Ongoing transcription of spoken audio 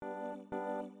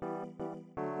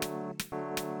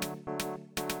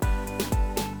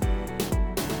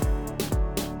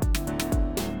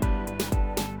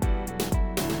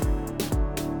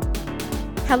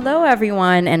Hello,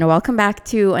 everyone, and welcome back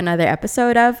to another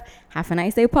episode of Half a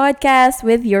Nice Day podcast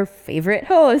with your favorite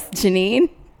host, Janine.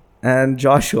 And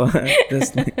Joshua.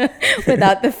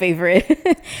 Without the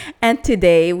favorite. And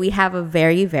today we have a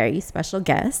very, very special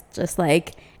guest, just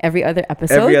like every other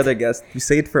episode. Every other guest. We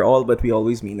say it for all, but we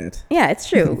always mean it. Yeah, it's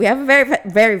true. We have a very,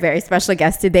 very, very special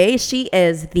guest today. She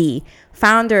is the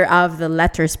founder of the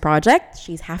Letters Project.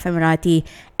 She's half Emirati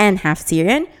and half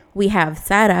Syrian. We have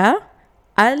Sarah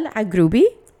Al-Agroubi.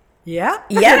 Yeah.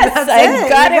 Yes, I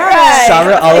got it right.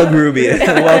 Sarah Al-Agroubi.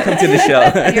 Welcome to the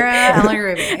show. You're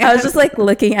Al-Agroubi. I was just like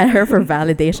looking at her for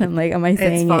validation. Like, am I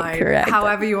saying it correct?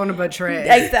 However you want to butcher it.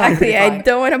 Exactly. I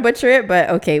don't want to butcher it, but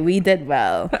okay, we did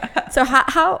well. So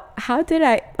how did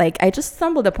I just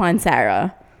stumbled upon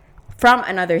Sarah from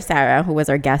another Sarah who was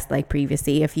our guest like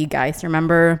previously. If you guys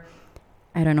remember,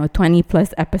 I don't know, 20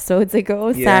 plus episodes ago,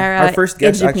 Yeah, Sarah, our first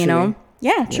guest, Filipino. actually.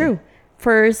 Yeah, true.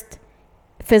 First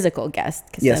physical guest,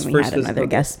 because Yes, then we first had another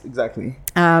guest. Exactly.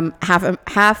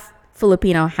 Half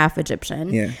Filipino, half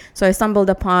Egyptian. Yeah. So I stumbled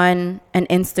upon an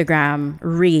Instagram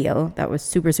reel that was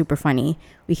super, super funny.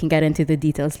 We can get into the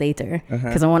details later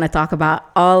because I want to talk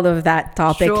about all of that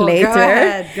topic later. Go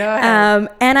ahead.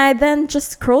 And I then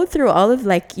just scrolled through all of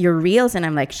like your reels and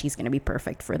I'm like, she's going to be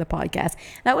perfect for the podcast.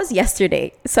 That was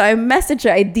yesterday. So I messaged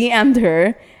her, I DM'd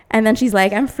her. And then she's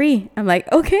like, I'm free. I'm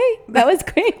like, okay, that was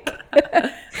quick.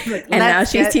 Like, and now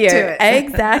she's get to here. it.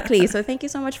 Exactly. So thank you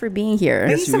so much for being here.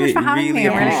 Thank you so much for having me.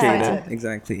 I'm really appreciate excited. it.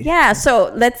 Exactly. Yeah, so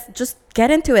let's just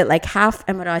get into it. Like half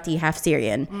Emirati, half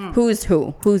Syrian. Who's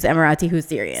who? Who's Emirati? Who's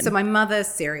Syrian? So my mother's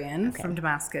Syrian from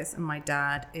Damascus and my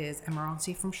dad is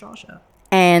Emirati from Sharjah.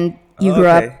 And you grew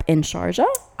up in Sharjah?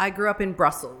 I grew up in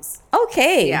Brussels.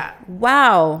 Okay. Yeah.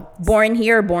 Wow. Born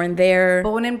here, born there.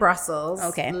 Born in Brussels.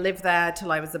 Okay. Lived there till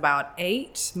I was about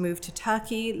 8. Moved to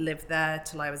Turkey. Lived there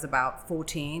till I was about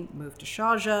 14. Moved to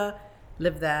Sharjah.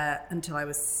 Lived there until I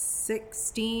was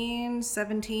 16,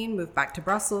 17. Moved back to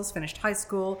Brussels. Finished high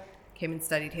school. Came and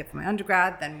studied here for my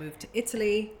undergrad. Then moved to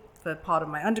Italy for part of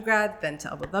my undergrad. Then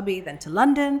to Abu Dhabi. Then to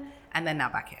London. And then now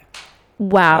back here.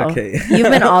 Wow. Okay.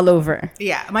 You've been all over.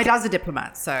 Yeah. My dad's a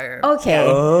diplomat. So Okay.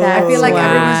 I feel like why.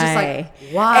 everyone's just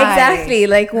like, why? Exactly.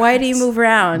 Like, why do you move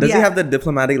around? Does Yeah. he have the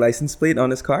diplomatic license plate on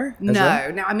his car? as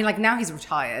well? No, I mean, like now he's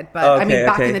retired, but I mean, Okay,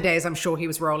 back okay. in the days, I'm sure he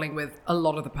was rolling with a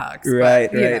lot of the perks.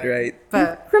 Right, but, you know, right.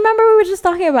 But Remember we were just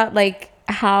talking about like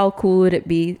how cool would it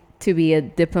be to be a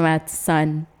diplomat's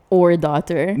son or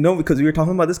daughter? No, because we were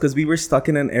talking about this because we were stuck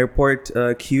in an airport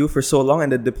queue for so long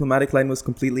and the diplomatic line was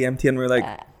completely empty and we're like,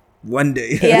 one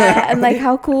day. Yeah, and like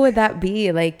how cool would that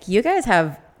be? Like you guys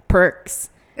have perks.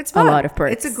 it's fun. A lot of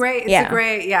perks. It's a great,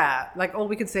 like all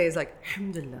we can say is like,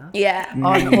 alhamdulillah. Yeah.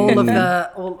 On all of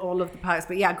the all of the perks.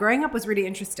 But yeah, growing up was really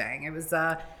interesting. It was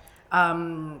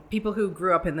people who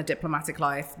grew up in the diplomatic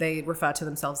life, they refer to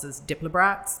themselves as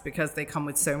diplobrats because they come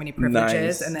with so many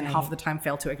privileges Nice. and then half the time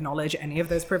fail to acknowledge any of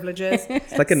those privileges.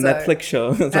 It's like a So, Netflix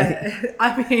show. It's like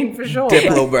I mean, for sure.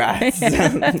 Diplo brats.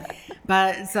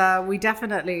 But we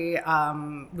definitely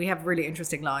we have really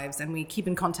interesting lives and we keep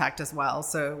in contact as well.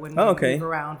 So when we move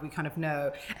around, we kind of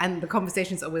know. And the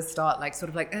conversations always start like sort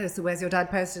of like, oh, so where's your dad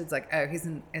posted? It's like, oh, he's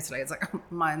in Italy. It's like,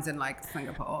 mine's in like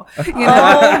Singapore. You know?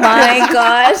 Oh my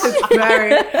gosh.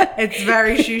 It's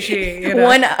very shushy. You know?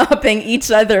 One upping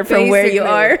each other from where you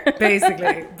are.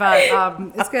 Basically. But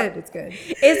it's good. It's good.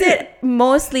 Is it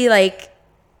mostly like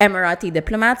Emirati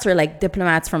diplomats or like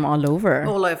diplomats from all over?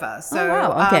 All over. So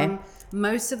wow, okay.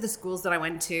 Most of the schools that I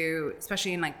went to,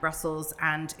 especially in like Brussels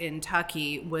and in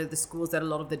Turkey, were the schools that a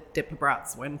lot of the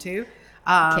diplobrats went to.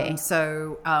 Okay.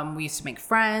 So we used to make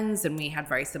friends and we had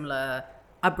very similar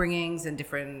upbringings and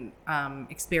different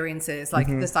experiences. Like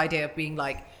this idea of being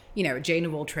like, you know, a Jane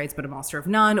of all trades but a master of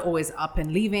none, always up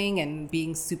and leaving and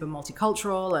being super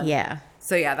multicultural. And Yeah.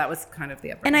 so yeah, that was kind of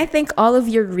the upbringing. And I think all of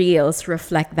your reels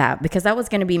reflect that because that was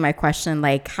going to be my question.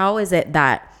 Like, how is it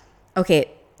that, okay,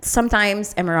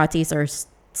 sometimes Emiratis are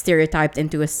stereotyped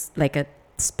into a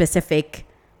specific,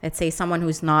 let's say someone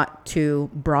who's not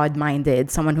too broad-minded,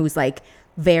 someone who's like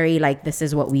very like, this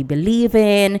is what we believe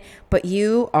in, but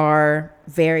you are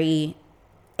very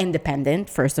independent,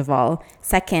 first of all.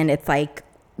 Second, it's like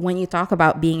when you talk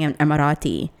about being an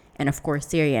Emirati and of course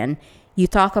Syrian, you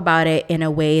talk about it in a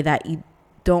way that you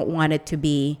don't want it to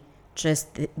be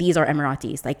just these are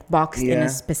Emiratis, like boxed in a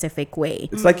specific way.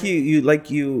 It's like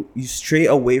you stray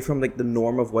away from like the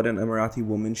norm of what an Emirati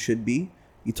woman should be.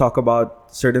 You talk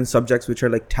about certain subjects which are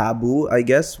like taboo, I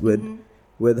guess, with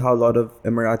how a lot of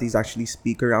Emiratis actually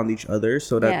speak around each other.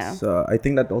 So that's I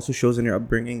think that also shows in your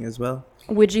upbringing as well.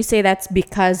 Would you say that's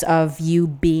because of you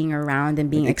being around and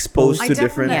being exposed to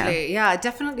different? I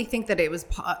definitely think that it was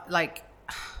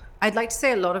I'd like to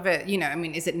say a lot of it, I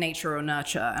mean, is it nature or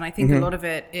nurture? And I think a lot of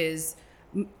it is,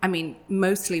 I mean,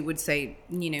 mostly would say,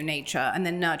 nature, and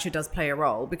then nurture does play a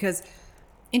role, because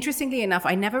interestingly enough,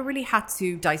 I never really had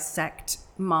to dissect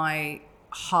my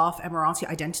half Emirati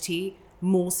identity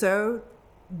more so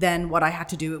than what I had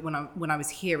to do it when I was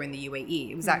here in the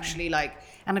UAE. It was actually like,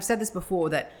 and I've said this before,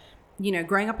 that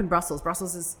growing up in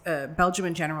Brussels is Belgium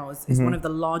in general is one of the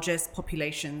largest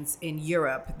populations in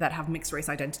Europe that have mixed race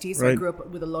identities. So I grew up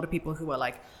with a lot of people who were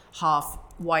like half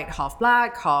white, half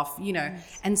black, half,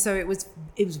 and so it was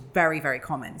very, very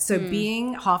common. So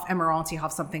being half Emirati,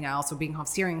 half something else, or being half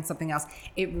Syrian, something else,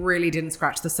 it really didn't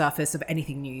scratch the surface of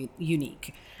anything new,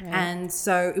 unique. Right. And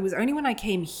so it was only when I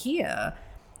came here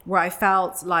where I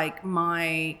felt like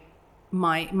my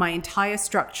entire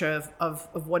structure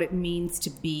of what it means to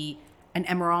be an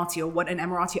Emirati, or what an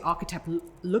Emirati archetype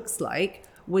looks like,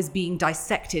 was being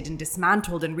dissected and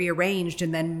dismantled and rearranged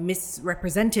and then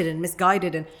misrepresented and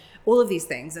misguided and all of these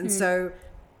things. And so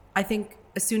I think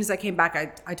as soon as I came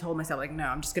back, I told myself, like, no,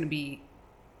 I'm just going to be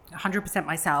 100%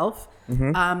 myself.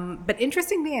 But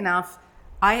interestingly enough,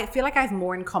 I feel like I have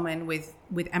more in common with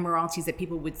Emiratis that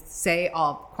people would say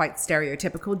are quite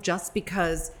stereotypical, just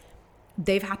because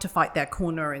they've had to fight their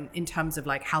corner in terms of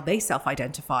like how they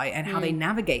self-identify and how they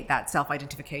navigate that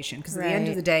self-identification. Because at the end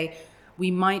of the day,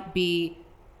 we might be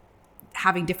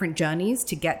having different journeys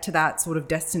to get to that sort of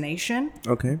destination.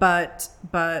 Okay. But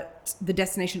the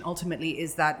destination ultimately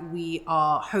is that we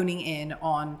are honing in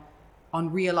on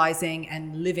realizing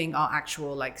and living our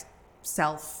actual like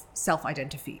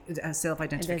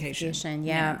self-identification.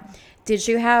 Yeah. Did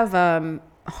you have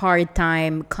hard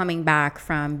time coming back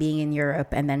from being in Europe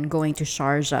and then going to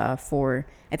Sharjah for,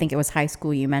 I think it was high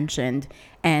school you mentioned,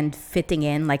 and fitting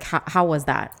in? Like how was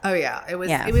that? Oh yeah, it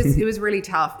was really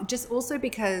tough. Just also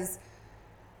because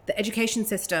the education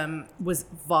system was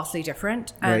vastly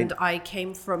different, and I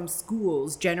came from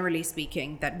schools, generally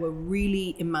speaking, that were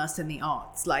really immersed in the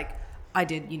arts. Like I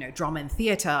did, drama and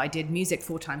theater. I did music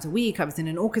 4 times a week. I was in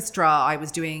an orchestra. I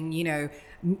was doing,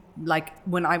 like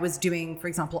when I was doing, for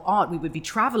example, art, we would be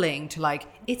traveling to like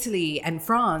Italy and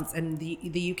France and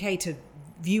the UK to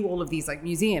view all of these like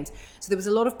museums. So there was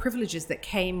a lot of privileges that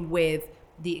came with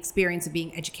the experience of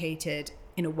being educated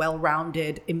in a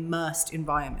well-rounded, immersed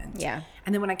environment. Yeah.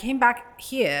 And then when I came back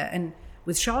here and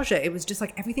with Sharjah, it was just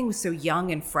like everything was so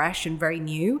young and fresh and very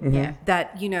new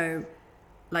that,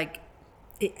 like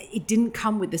it didn't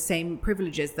come with the same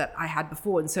privileges that I had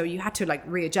before. And so you had to like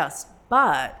readjust.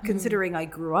 But considering I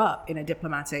grew up in a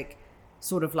diplomatic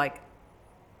sort of like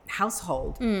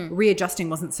household, readjusting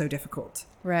wasn't so difficult.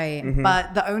 Right.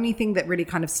 But the only thing that really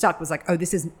kind of stuck was like, oh,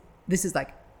 this is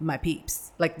like my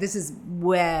peeps. Like this is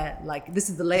where, like, this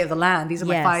is the lay of the land. These are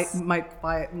my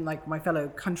my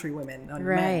fellow countrywomen and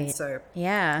men. So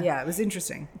yeah, it was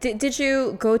interesting. Did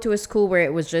you go to a school where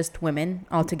it was just women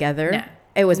altogether? No.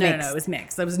 It was mixed. No, it was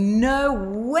mixed. There was no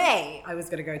way I was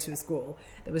going to go to a school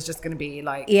that was just going to be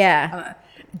like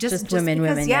just women.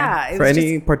 For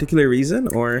any particular reason,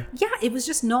 or it was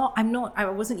just not. I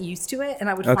wasn't used to it, and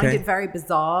I would find it very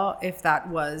bizarre if that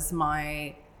was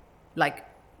my like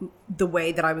the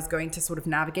way that I was going to sort of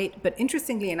navigate. But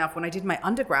interestingly enough, when I did my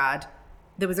undergrad,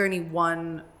 there was only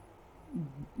one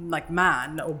like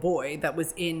man or boy that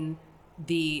was in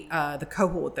the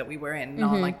cohort that we were in,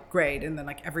 our like grade, and then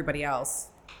like everybody else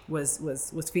was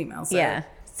female. So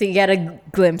so you got a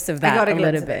glimpse of that a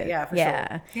little bit. For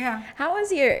sure. Yeah. How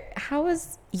was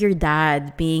your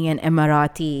dad being an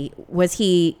Emirati? Was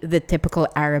he the typical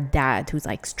Arab dad who's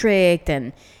like strict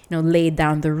and laid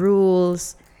down the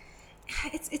rules?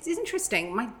 It's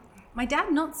interesting. My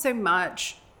dad, not so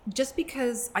much, just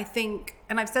because I think,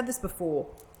 and I've said this before,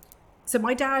 so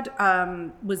my dad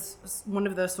was one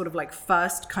of the sort of like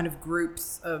first kind of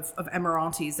groups of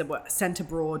Emiratis that were sent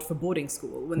abroad for boarding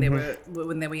school when they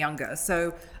were younger.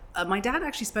 So my dad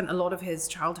actually spent a lot of his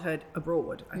childhood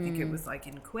abroad. I think it was like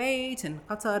in Kuwait and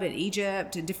Qatar and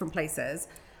Egypt and different places.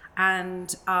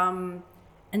 And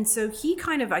so he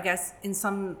kind of, I guess, in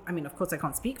some, I mean, of course I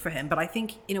can't speak for him, but I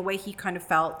think in a way he kind of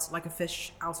felt like a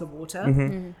fish out of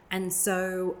water. And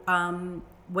so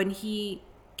when he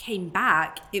came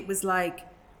back, it was like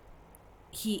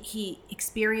he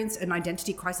experienced an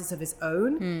identity crisis of his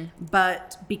own,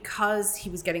 but because he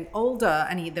was getting older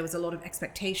and there was a lot of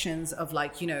expectations of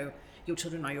like, your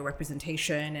children are your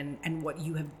representation, and what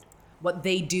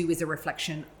they do is a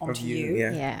reflection onto you.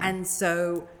 And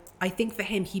so I think for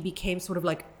him, he became sort of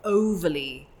like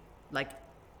overly like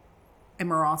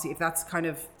Emirati, if that's kind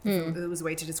of if there was a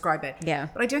way to describe it.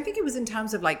 But I don't think it was in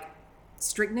terms of like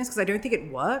strictness, because I don't think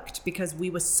it worked, because we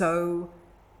were so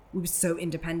we were so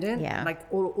independent. Yeah. Like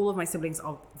all of my siblings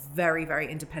are very,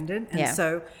 very independent. And Yeah.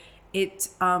 so it,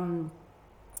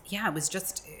 it was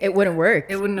just, It wouldn't work.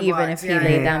 It wouldn't have even worked. if you Yeah,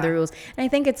 laid yeah, down the yeah. rules. And I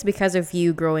think it's because of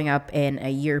you growing up in a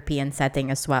European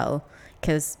setting as well.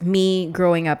 Because me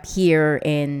growing up here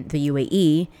in the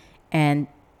UAE and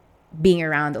being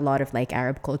around a lot of like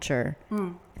Arab culture,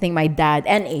 I think my dad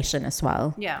and Asian as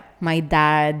well. yeah. My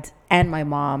dad and my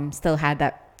mom still had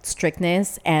that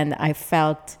strictness, and I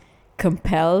felt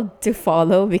compelled to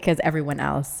follow because everyone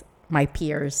else, my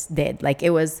peers, did. Like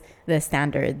it was the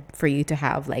standard for you to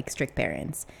have like strict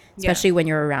parents, especially when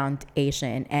you're around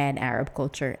Asian and Arab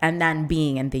culture, and then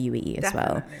being in the UAE as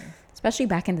well. Definitely. Especially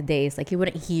back in the days, like you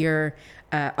wouldn't hear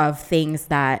of things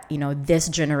that this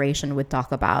generation would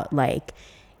talk about, like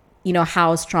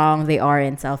how strong they are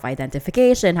in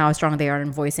self-identification, how strong they are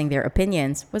in voicing their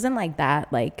opinions. Wasn't like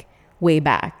that like way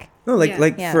back. No, like Yeah.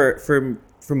 like Yeah.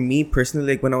 for me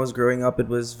personally, like when I was growing up, it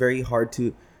was very hard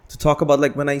to talk about,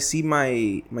 like when I see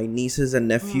my nieces and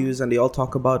nephews and they all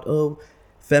talk about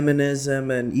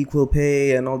feminism and equal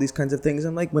pay and all these kinds of things.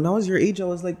 I'm like, when I was your age, I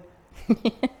was like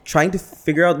trying to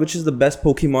figure out which is the best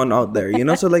Pokemon out there,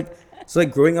 so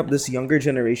like growing up this younger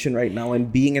generation right now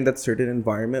and being in that certain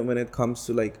environment when it comes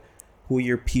to like who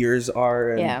your peers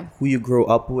are and Yeah. who you grow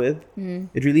up with,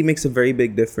 it really makes a very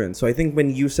big difference. So I think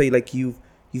when you say like you've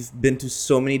been to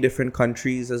so many different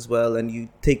countries as well, and you've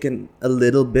taken a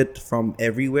little bit from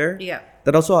everywhere, Yeah.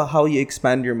 that also how you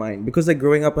expand your mind. Because like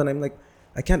growing up and I'm like,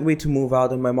 I can't wait to move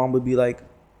out, and my mom would be like,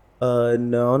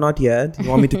 no, not yet. You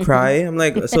want me to cry? I'm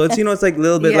like, so it's it's like a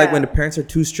little bit like Yeah. when the parents are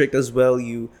too strict as well,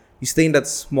 you stay in that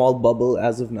small bubble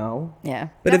as of now. Yeah.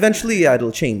 But eventually, yeah,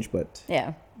 it'll change. But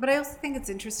Yeah. But I also think it's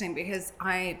interesting because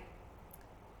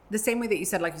the same way that you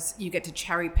said, like you get to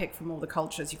cherry pick from all the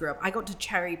cultures you grew up, I got to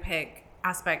cherry pick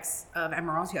aspects of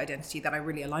Emirati identity that I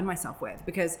really align myself with,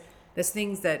 because there's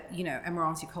things that,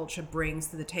 Emirati culture brings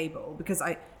to the table. Because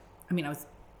I was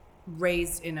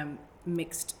raised in a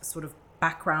mixed sort of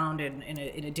background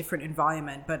in a different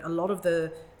environment, but a lot of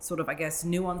the sort of, I guess,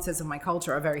 nuances of my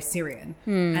culture are very Syrian.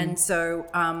 And so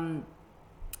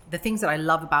the things that I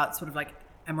love about sort of like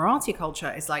Emirati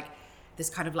culture is like this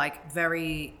kind of like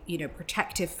very,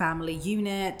 protective family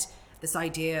unit, this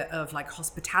idea of like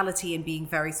hospitality and being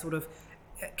very sort of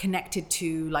connected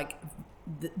to like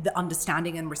the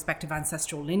understanding and respect of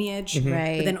ancestral lineage,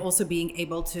 Right. but then also being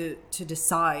able to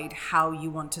decide how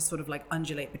you want to sort of like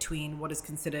undulate between what is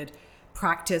considered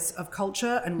practice of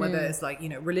culture and whether it's like,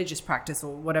 religious practice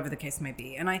or whatever the case may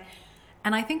be. And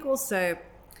I think also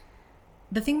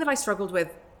the thing that I struggled with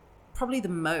probably the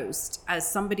most as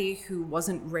somebody who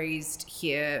wasn't raised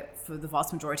here for the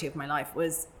vast majority of my life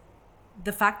was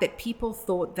the fact that people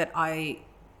thought that I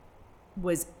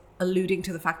was alluding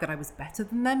to the fact that I was better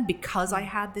than them because I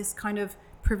had this kind of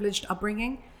privileged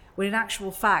upbringing, when in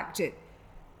actual fact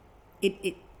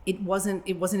it wasn't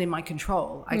in my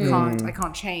control. I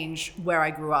can't change where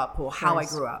I grew up or how I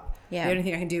grew up. Yeah. The only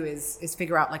thing I can do is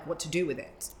figure out like what to do with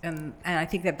it. And I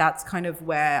think that that's kind of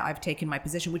where I've taken my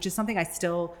position, which is something I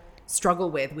still struggle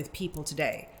with people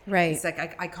today. Right. It's like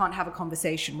I can't have a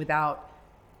conversation without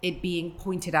it being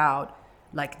pointed out,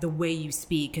 like the way you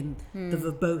speak and the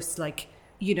verbose, like,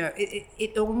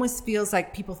 it almost feels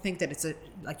like people think that it's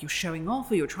like you're showing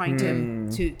off or you're trying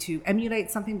to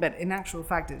emulate something, but in actual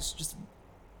fact, it's just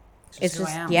who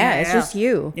I am. It's just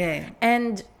you. Yeah.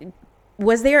 And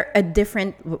was there a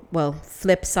different,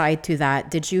 flip side to that?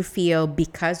 Did you feel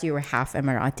because you were half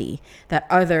Emirati that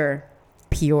other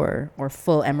pure or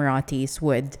full Emiratis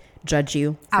would judge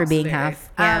you for being half?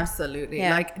 Yeah. Absolutely.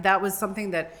 Yeah. Like that was something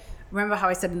that, remember how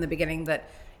I said in the beginning that,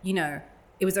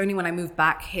 it was only when I moved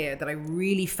back here that I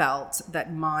really felt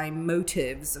that my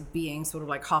motives of being sort of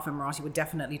like half Emirati were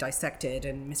definitely dissected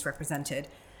and misrepresented.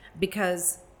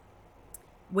 Because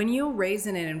when you're raised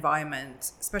in an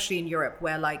environment, especially in Europe,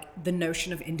 where like the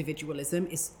notion of individualism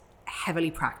is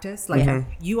heavily practiced, like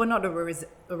you are not a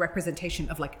representation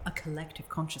of like a collective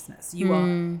consciousness. You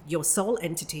are your sole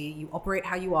entity. You operate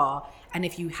how you are, and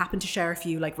if you happen to share a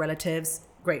few like relatives,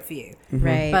 great for you.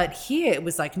 Right. But here it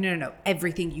was like, no.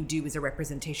 Everything you do is a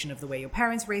representation of the way your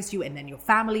parents raised you, and then your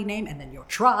family name, and then your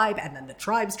tribe, and then the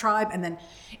tribe's tribe, and then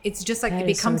it's just like That it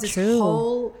is so becomes this true.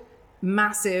 whole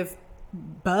massive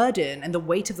burden and the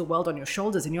weight of the world on your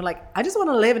shoulders, and you're like, I just want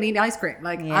to live and eat ice cream.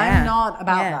 Like I'm not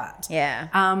about that. Yeah.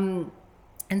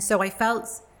 And so I felt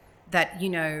that,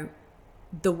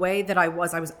 the way that I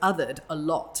was othered a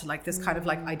lot. Like this kind of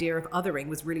like idea of othering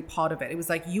was really part of it. It was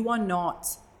like, you are not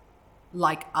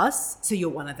like us, so you're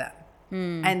one of them.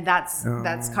 And that's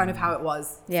kind of how it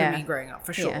was for me growing up,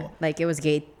 for sure. Yeah. Like it was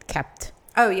gate kept.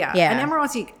 Oh yeah. Yeah. And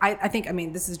Emirati, I think, I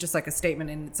mean, this is just like a statement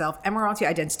in itself. Emirati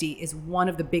identity is one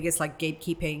of the biggest like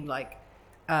gatekeeping like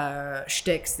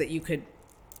shticks that you could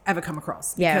ever come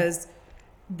across. Yeah. Because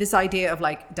this idea of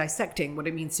like dissecting what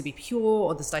it means to be pure,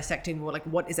 or this dissecting or like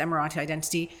what is Emirati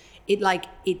identity,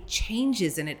 it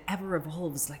changes and it ever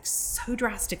evolves like so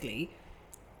drastically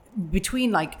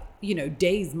between like, you know,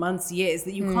 days, months, years,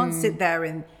 that you can't sit there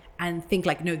and think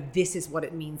like, no, this is what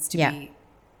it means to be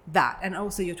that. And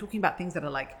also you're talking about things that are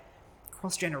like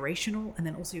cross-generational, and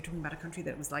then also you're talking about a country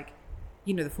that was like,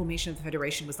 you know, the formation of the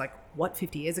federation was like what,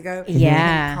 50 years ago? Yeah. And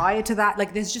then prior to that,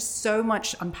 like there's just so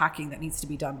much unpacking that needs to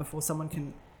be done before someone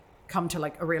can come to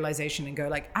like a realization and go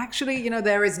like, actually, you know,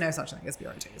 there is no such thing as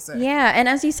purity. So Yeah, and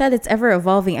as you said, it's ever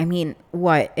evolving. I mean,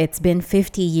 what? It's been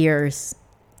 50 years,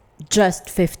 just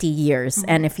 50 years.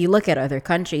 And if you look at other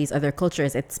countries, other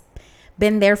cultures, it's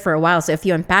been there for a while. So if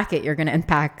you unpack it, you're going to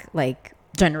unpack like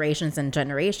generations and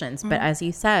generations. But as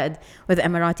you said, with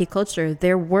Emirati culture,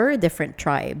 there were different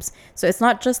tribes. So it's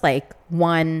not just like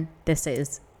one, this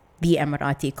is the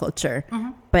Emirati culture,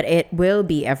 but it will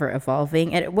be ever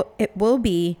evolving, and it will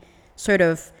be sort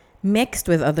of mixed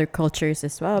with other cultures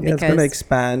as well. Yeah, it's because gonna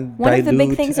expand. one of the big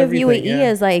dilute things of everything, UAE yeah.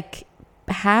 is like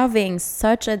having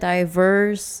such a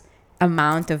diverse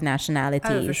amount of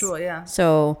nationalities. Oh, for sure, yeah.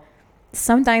 So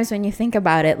sometimes when you think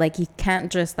about it, like you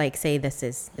can't just like say this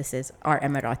is our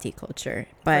Emirati culture.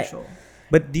 But for sure.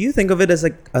 But do you think of it as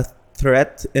like a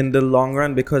threat in the long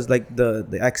run, because like the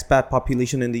expat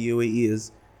population in the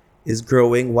UAE is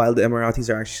growing while the Emiratis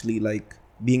are actually like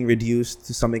being reduced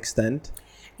to some extent?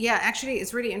 Yeah, actually,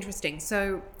 it's really interesting.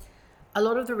 So a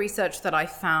lot of the research that I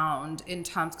found in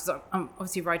terms, because I'm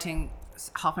obviously writing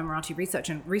half Emirati research,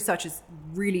 and research is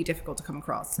really difficult to come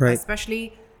across, Right.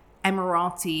 especially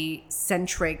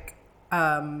Emirati-centric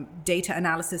data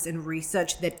analysis and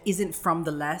research that isn't from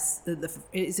the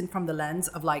it isn't from the lens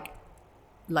of like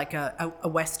a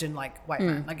Western like white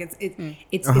man. Like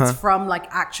it's from like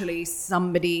actually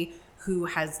somebody who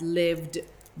has lived,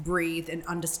 breathed, and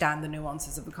understand the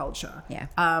nuances of the culture. yeah.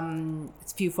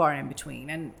 It's few far in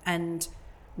between. And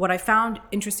what I found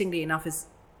interestingly enough is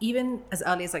even as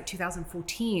early as like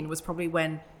 2014 was probably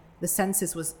when the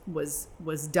census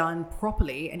was done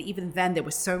properly. And even then there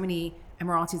were so many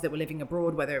Emiratis that were living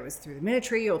abroad, whether it was through the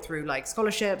military or through like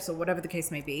scholarships or whatever the case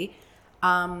may be.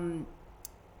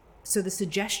 So the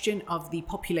suggestion of the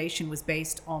population was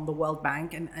based on the World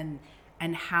Bank and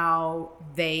how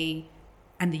they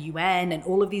and the UN and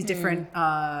all of these different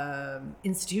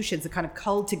institutions are kind of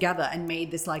culled together and made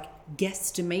this like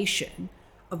guesstimation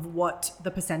of what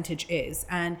the percentage is.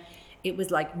 And it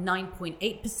was like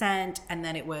 9.8%, and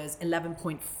then it was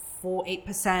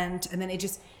 11.48%, and then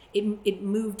it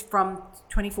moved from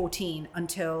 2014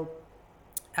 until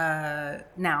now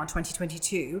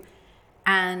 2022.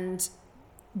 And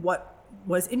what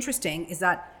was interesting is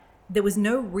that there was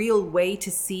no real way to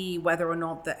see whether or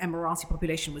not the Emirati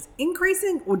population was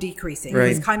increasing or decreasing. Right. It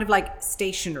was kind of like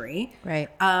stationary. Right.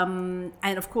 And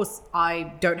of course,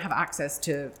 I don't have access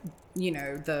to, you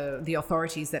know, the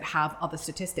authorities that have other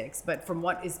statistics. But from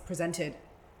what is presented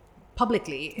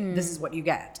publicly, this is what you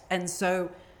get. And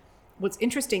so what's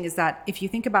interesting is that if you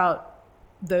think about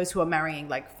those who are marrying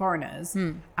like foreigners,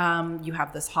 you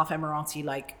have this half Emirati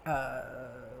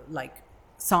like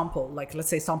sample, like let's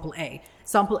say sample A.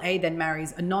 Sample A then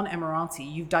marries a non-Emirati.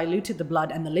 You've diluted the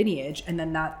blood and the lineage, and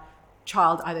then that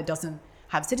child either doesn't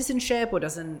have citizenship or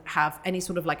doesn't have any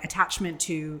sort of like attachment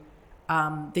to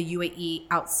the UAE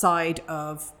outside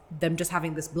of them just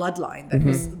having this bloodline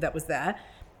that was there.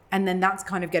 And then that's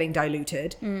kind of getting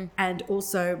diluted. And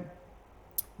also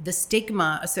the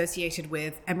stigma associated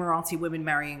with Emirati women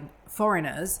marrying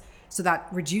foreigners, so that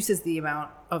reduces the amount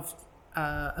of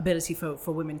ability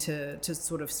for women to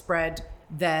sort of spread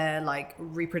their like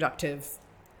reproductive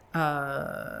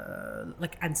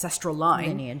like ancestral line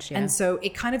Lineage, yeah. And so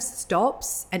it kind of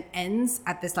stops and ends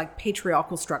at this like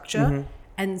patriarchal structure.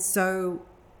 And so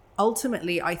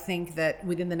ultimately I think that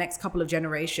within the next couple of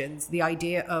generations the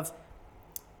idea of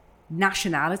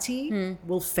nationality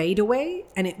will fade away,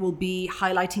 and it will be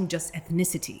highlighting just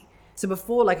ethnicity. So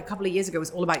before, like a couple of years ago, it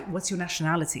was all about what's your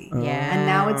nationality. Yeah. And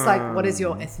now it's like, what is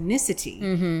your ethnicity?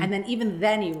 And then even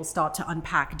then you will start to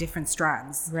unpack different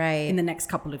strands Right. in the next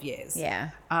couple of years.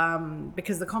 Yeah.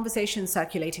 Because the conversations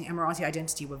circulating Emirati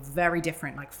identity were very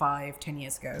different like 5-10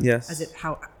 years ago. Yes.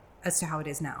 As to how it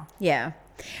is now. Yeah.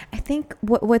 I think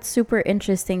what's super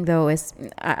interesting though is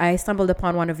I stumbled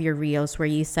upon one of your reels where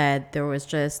you said there was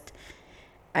just,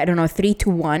 I don't know,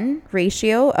 3-to-1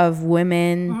 ratio of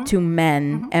women to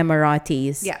men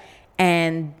Emiratis. Yeah.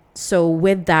 And so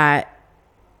with that,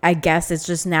 I guess it's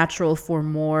just natural for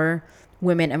more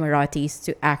women Emiratis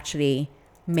to actually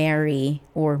marry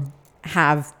or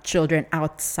have children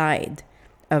outside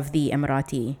of the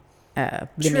Emirati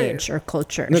lineage or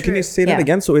culture. No, can you say that Yeah.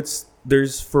 again? So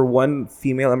there's for one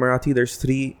female Emirati, there's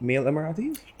 3 male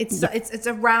Emiratis? It's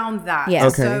around that. Yeah.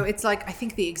 Okay. So it's like, I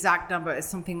think the exact number is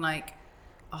something like,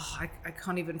 I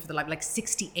can't even for the life, like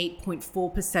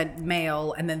 68.4%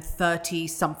 male and then 30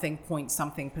 something point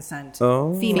something percent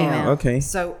Oh, female. okay.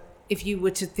 So if you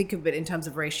were to think of it in terms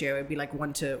of ratio, it'd be like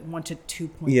 1 to 2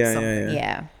 point Yeah, something.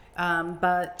 yeah.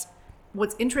 But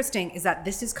what's interesting is that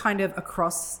this is kind of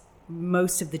across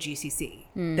most of the GCC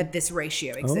that this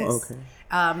ratio exists. okay.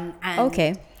 And,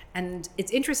 Okay. And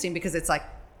it's interesting because it's like,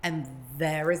 and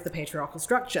there is the patriarchal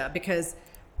structure, because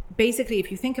basically,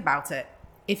 if you think about it,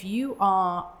 if you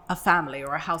are a family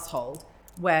or a household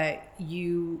where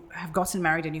you have gotten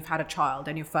married and you've had a child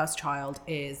and your first child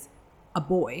is a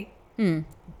boy,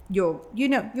 you're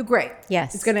great.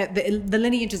 Yes. It's the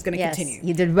lineage is gonna Yes, continue.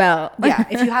 you did well. Yeah.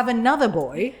 If you have another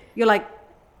boy, you're like,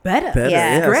 better. Better,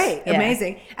 Yeah. yes. Great. Yeah.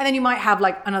 Amazing. And then you might have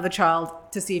like another child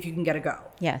to see if you can get a go.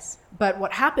 Yes. But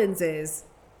what happens is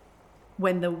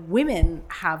when the women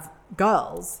have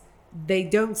girls, they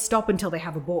don't stop until they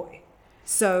have a boy.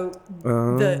 So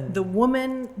the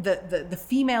woman, the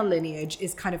female lineage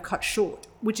is kind of cut short,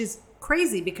 which is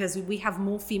crazy because we have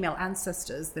more female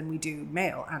ancestors than we do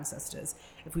male ancestors,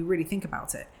 if we really think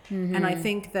about it. And I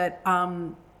think that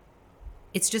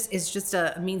it's just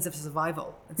a means of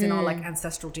survival. It's in our like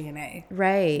ancestral DNA.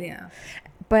 Right. Yeah.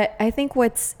 But I think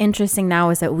what's interesting now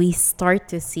is that we start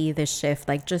to see this shift.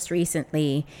 Like just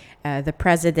recently, the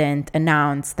president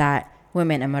announced that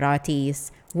women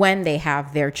Emiratis, when they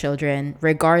have their children,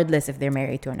 regardless if they're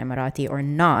married to an Emirati or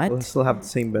not, We'll still have the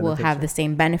same benefits. will have the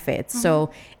same benefits.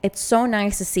 So it's so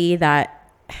nice to see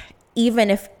that even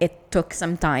if it took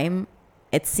some time,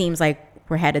 it seems like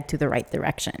we're headed to the right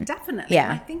direction. Definitely.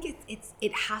 Yeah. And I think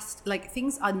it has to, like,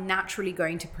 things are naturally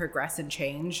going to progress and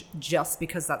change just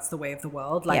because that's the way of the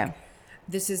world. Like Yeah.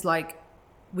 this is like,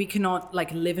 we cannot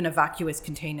like live in a vacuous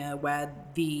container where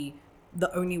the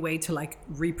only way to like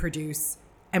reproduce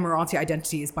Emirati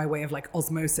identity is by way of like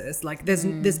osmosis. Like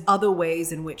there's other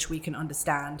ways in which we can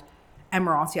understand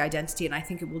Emirati identity, and I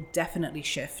think it will definitely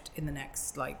shift in the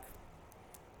next like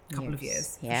couple of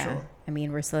years. Yeah. For sure. I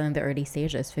mean, we're still in the early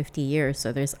stages, 50 years.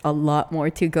 So there's a lot more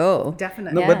to go.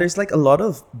 Definitely. No, but there's like a lot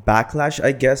of backlash,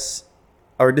 I guess,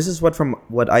 or this is from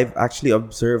what I've actually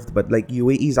observed, but like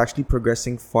UAE is actually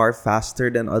progressing far faster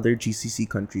than other GCC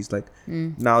countries. Like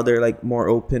now they're like more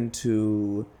open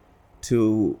to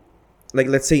like,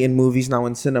 let's say in movies now,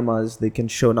 in cinemas, they can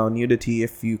show now nudity.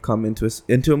 If you come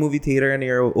into a movie theater and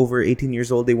you're over 18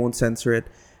 years old, they won't censor it.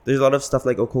 There's a lot of stuff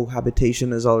like,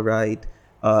 cohabitation is all right.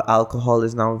 Alcohol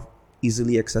is now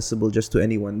easily accessible just to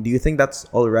anyone. Do you think that's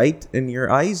all right in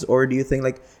your eyes, or do you think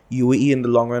like UAE in the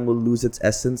long run will lose its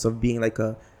essence of being like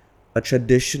a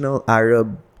traditional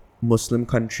Arab Muslim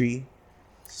country?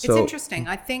 It's interesting.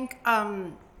 I think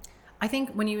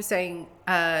when you were saying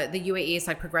the UAE is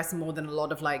like progressing more than a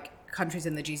lot of like countries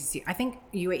in the GCC, I think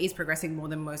UAE is progressing more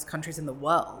than most countries in the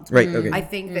world. Right. Okay. I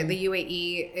think that the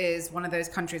UAE is one of those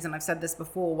countries, and I've said this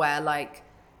before, where like,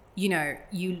 you know,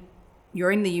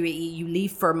 you're in the UAE, you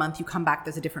leave for a month, you come back,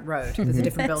 there's a different road, there's a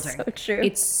different building. so true.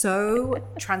 It's so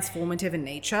transformative in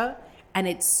nature, and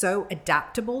it's so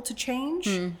adaptable to change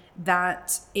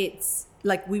that it's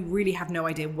like we really have no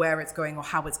idea where it's going or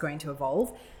how it's going to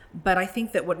evolve. But I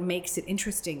think that what makes it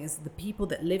interesting is the people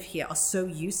that live here are so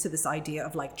used to this idea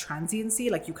of like transiency.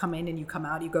 Like you come in and you come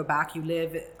out, you go back, you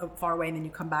live far away and then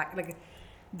you come back. Like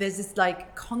there's this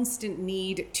like constant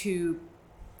need to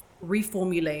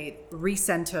reformulate,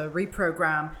 recenter,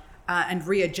 reprogram, and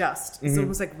readjust. It's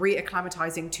almost like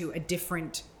reacclimatizing to a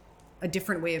different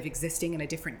way of existing in a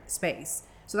different space.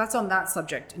 So that's on that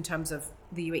subject in terms of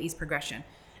the UAE's progression.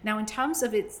 Now, in terms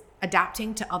of its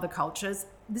adapting to other cultures,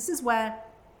 this is where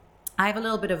I have a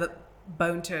little bit of a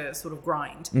bone to sort of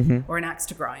grind or an axe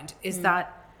to grind, is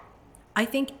that I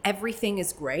think everything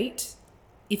is great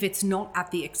if it's not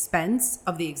at the expense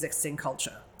of the existing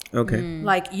culture. Okay.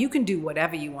 Like you can do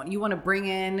whatever you want. You want to bring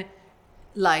in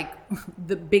like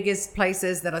the biggest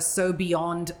places that are so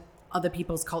beyond other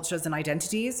people's cultures and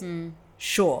identities.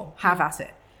 Sure, have at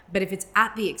it. But if it's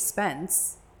at the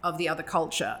expense of the other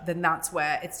culture, then that's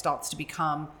where it starts to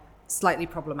become slightly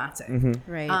problematic.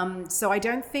 Right. So I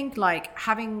don't think like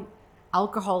having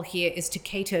alcohol here is to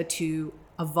cater to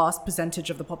a vast percentage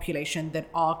of the population that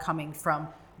are coming from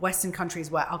Western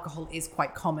countries where alcohol is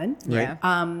quite common. Yeah.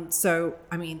 So,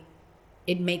 I mean,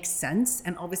 it makes sense.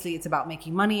 And obviously it's about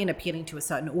making money and appealing to a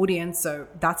certain audience. So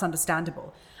that's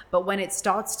understandable. But when it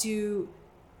starts to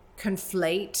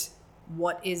conflate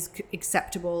what is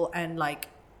acceptable, and like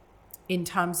in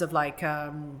terms of like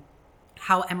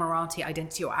how Emirati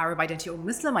identity or Arab identity or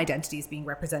Muslim identity is being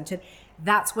represented,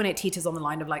 that's when it teeters on the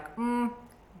line of like,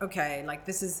 okay, like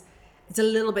it's a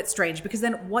little bit strange, because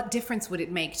then what difference would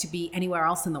it make to be anywhere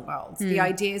else in the world? The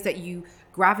idea is that you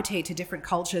gravitate to different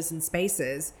cultures and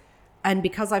spaces. And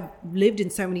because I've lived in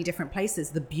so many different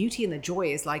places, the beauty and the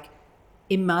joy is like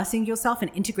immersing yourself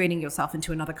and integrating yourself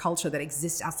into another culture that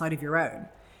exists outside of your own.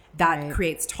 That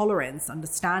creates tolerance,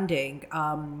 understanding,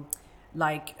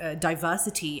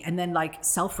 diversity, and then like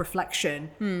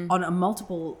self-reflection on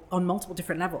multiple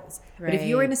different levels. But if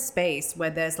you're in a space where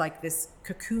there's like this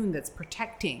cocoon that's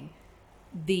protecting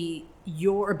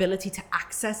your ability to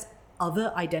access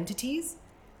other identities,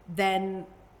 then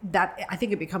that, I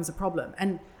think it becomes a problem.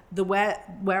 And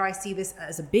where I see this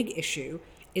as a big issue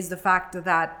is the fact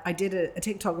that I did a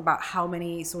TikTok about how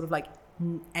many sort of like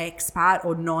expat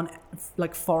or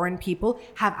foreign people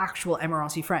have actual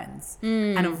Emirati friends,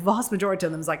 and a vast majority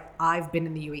of them is like, I've been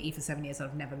in the UAE for 7 years and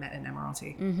I've never met an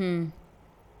Emirati.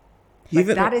 Like,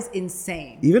 that is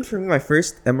insane. Even for me, my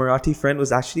first Emirati friend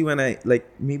was actually when I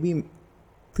maybe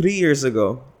 3 years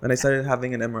ago, when I started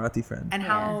having an Emirati friend. And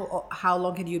how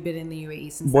long had you been in the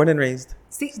UAE since? Born and raised.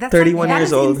 See, that's 31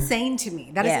 years old. That is insane to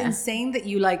me. That is insane that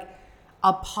you like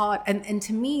are part, and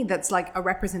to me that's like a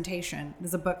representation.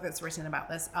 There's a book that's written about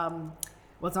this. Well,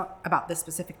 it's not about this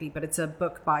specifically, but it's a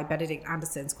book by Benedict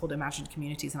Anderson. It's called Imagined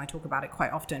Communities, and I talk about it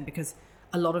quite often because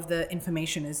a lot of the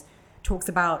information talks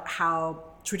about how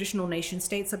traditional nation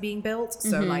states are being built.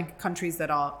 So like countries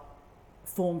that are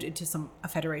formed into a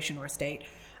federation or a state,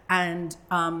 and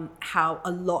how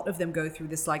a lot of them go through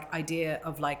this like idea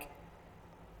of like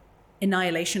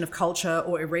annihilation of culture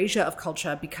or erasure of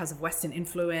culture because of Western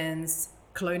influence,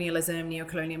 colonialism,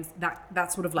 neocolonialism,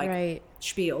 that sort of like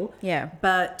spiel. Yeah.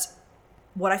 But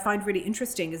what I find really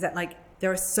interesting is that like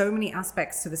there are so many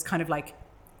aspects to this kind of like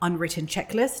unwritten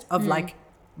checklist of like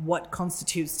what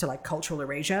constitutes to like cultural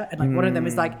erasure, and like one of them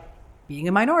is like being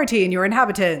a minority in your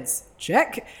inhabitants,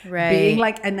 check. Being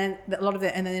like, and then a lot of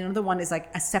it, and then another one is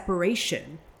like a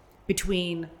separation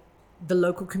between the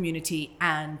local community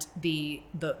and the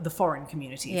foreign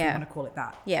community, if you want to call it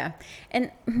that. Yeah.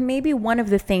 And maybe one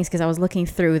of the things, because I was looking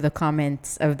through the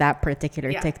comments of that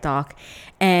particular TikTok,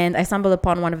 and I stumbled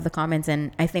upon one of the comments,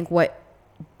 and I think what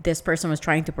this person was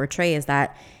trying to portray is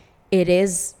that it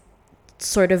is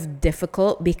sort of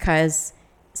difficult because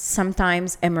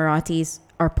sometimes Emiratis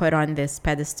are put on this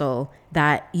pedestal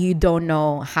that you don't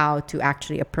know how to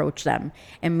actually approach them.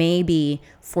 And maybe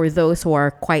for those who are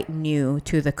quite new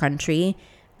to the country,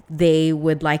 they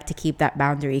would like to keep that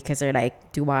boundary because they're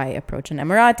like, do I approach an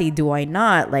Emirati? Do I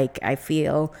not? Like, I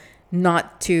feel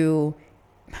not too,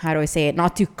 how do I say it?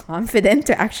 Not too confident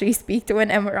to actually speak to an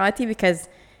Emirati because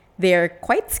they're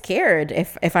quite scared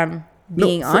if I'm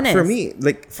being honest. For me,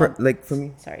 for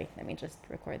me. Sorry, let me just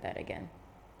record that again.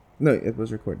 No, it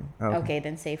was recording. Oh, okay,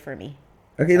 then say for me.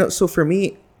 Okay, no, so for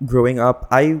me, growing up,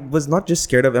 I was not just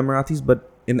scared of Emiratis,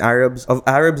 but of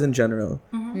Arabs in general.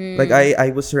 Like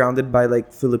I was surrounded by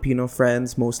like Filipino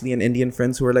friends mostly, and Indian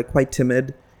friends who were like quite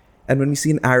timid. And when we see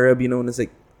an Arab, and it's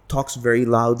like talks very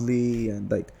loudly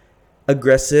and like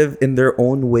aggressive in their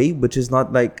own way, which is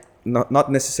not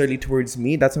necessarily towards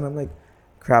me, that's when I'm like,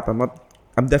 crap,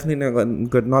 I'm definitely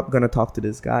not gonna talk to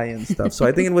this guy and stuff. So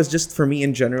I think it was just for me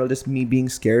in general, just me being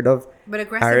scared of. But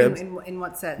aggressive Arabs. In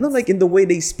what sense? No, like in the way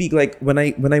they speak. Like when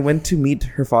I went to meet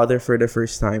her father for the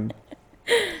first time,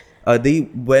 they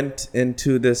went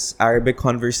into this Arabic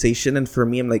conversation, and for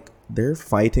me, I'm like, they're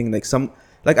fighting.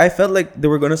 I felt like they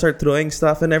were gonna start throwing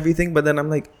stuff and everything, but then I'm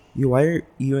like, why are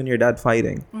you and your dad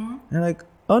fighting? And they're like,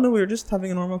 oh no, we were just having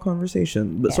a normal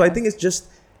conversation. But so I think it's just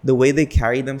the way they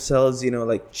carry themselves,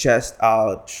 like chest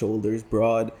out, shoulders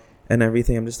broad, and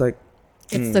everything. I'm just like,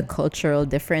 it's the cultural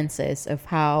differences of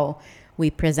how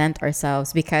we present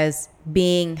ourselves, because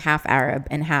being half Arab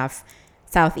and half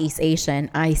Southeast Asian,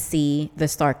 I see the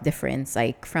stark difference.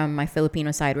 Like from my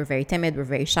Filipino side, we're very timid, we're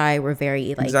very shy, we're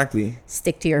very like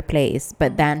stick to your place.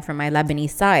 But then from my Lebanese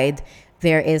side,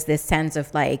 there is this sense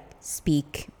of like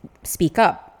speak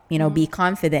up. Be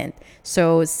confident.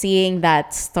 So seeing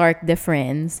that stark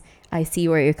difference, I see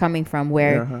where you're coming from,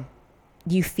 where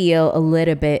you feel a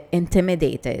little bit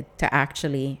intimidated to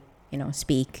actually,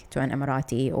 speak to an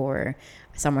Emirati or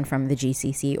someone from the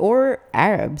GCC or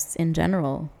Arabs in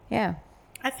general. Yeah.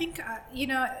 I think,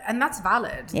 and that's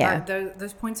valid. Yeah.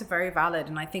 Those points are very valid.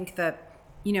 And I think that,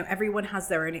 everyone has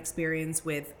their own experience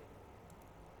with,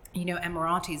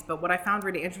 Emiratis. But what I found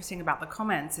really interesting about the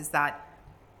comments is that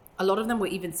a lot of them were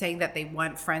even saying that they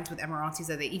weren't friends with Emiratis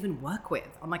that they even work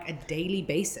with on like a daily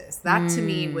basis. That to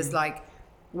me was like,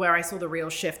 where I saw the real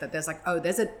shift, that there's like, oh,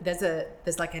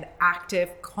 there's like an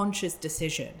active, conscious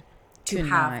decision to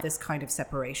have not. this kind of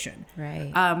separation.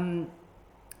 Right.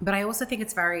 But I also think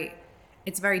it's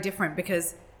very different,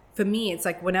 because for me, it's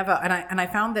like whenever, and I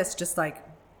found this just like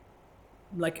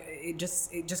it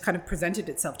just kind of presented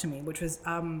itself to me, which was,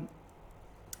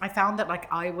 I found that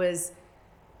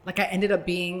I ended up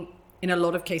being, in a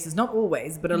lot of cases, not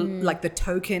always, but like the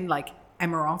token like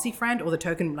Emirati friend, or the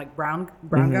token like brown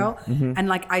girl. And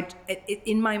like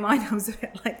in my mind, I was a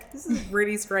bit like, this is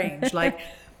really strange. Like,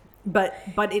 but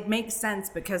it makes sense,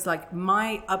 because like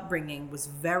my upbringing was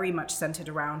very much centered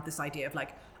around this idea of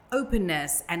like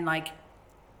openness and like,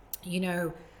 you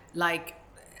know, like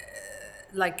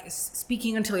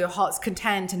speaking until your heart's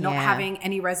content, and not having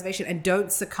any reservation, and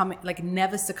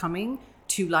never succumbing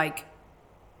to like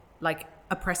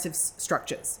oppressive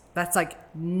structures. That's like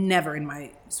never in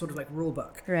my sort of like rule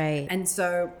book. Right. And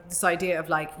so this idea of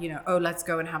like, you know, oh, let's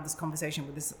go and have this conversation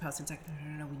with this person. It's like,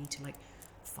 no, we need to like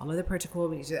follow the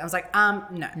protocol. I was like,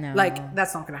 no, like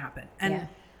that's not going to happen. And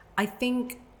I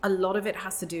think a lot of it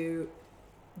has to do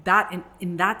that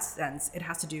in that sense, it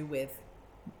has to do with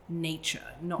nature,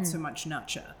 not so much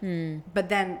nurture. But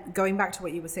then going back to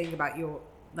what you were saying about your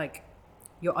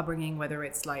upbringing, whether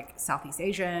it's like Southeast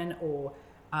Asian or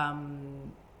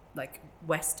like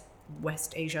West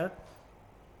Asia,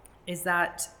 is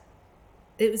that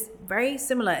it was very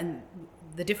similar in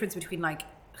the difference between like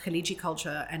Khaliji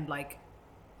culture and like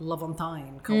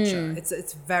Levantine culture.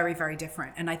 It's very, very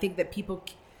different. And I think that people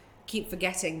keep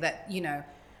forgetting that, you know,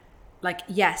 like,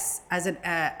 yes, as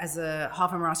a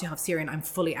half Emirati, half Syrian, I'm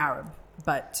fully Arab,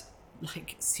 but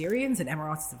like Syrians and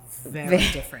Emiratis are very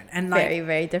different, and like very,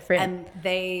 very different. And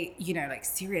they, you know, like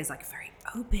Syria is like very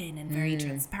open and very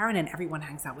transparent, and everyone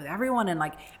hangs out with everyone, and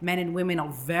like men and women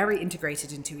are very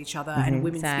integrated into each other, and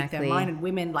women speak their mind, and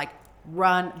women like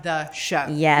run the show.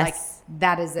 Yes, like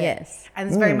that is it. Yes, and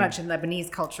it's very much in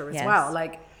Lebanese culture as well.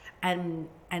 Like, and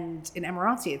in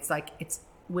Emirati, it's like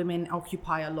women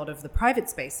occupy a lot of the private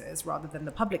spaces rather than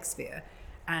the public sphere.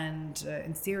 And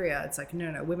in Syria, it's like,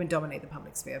 no, women dominate the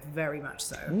public sphere, very much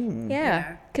so.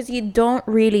 Yeah, because you don't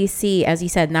really see, as you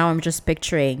said, now I'm just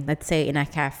picturing, let's say in a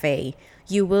cafe,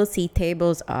 you will see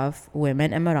tables of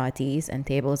women Emiratis and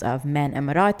tables of men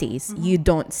Emiratis. You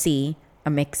don't see a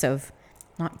mix of,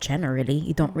 not generally,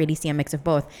 you don't really see a mix of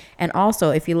both. And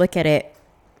also, if you look at it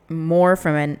more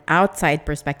from an outside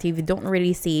perspective, you don't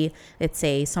really see, let's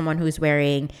say, someone who's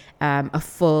wearing a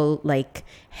full like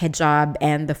hijab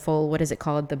and the full, what is it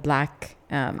called, the black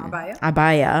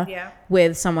abaya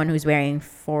with someone who's wearing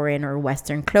foreign or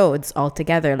Western clothes all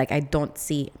together. Like, I don't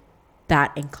see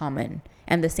that in common.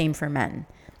 And the same for men.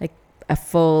 Like, a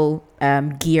full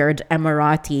geared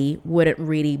Emirati wouldn't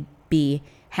really be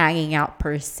hanging out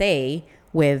per se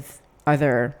with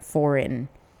other foreign.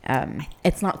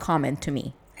 It's not common to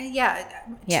me. To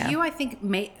you, I think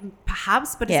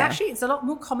perhaps, but it's a lot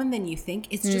more common than you think.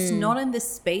 It's just not in the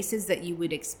spaces that you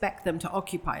would expect them to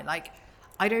occupy. Like,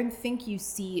 I don't think you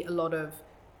see a lot of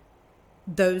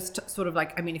those sort of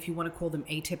like, I mean, if you want to call them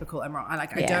atypical Emirati,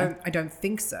 like I don't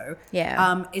think so.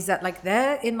 Is that like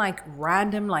they're in like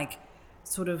random like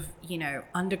sort of, you know,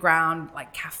 underground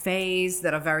like cafes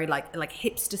that are very like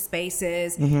hipster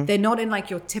spaces. They're not in like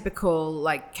your typical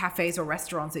like cafes or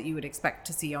restaurants that you would expect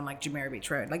to see on like Jumeirah Beach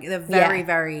Road. Like, they're very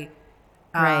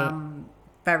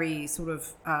very sort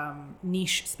of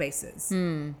niche spaces,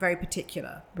 very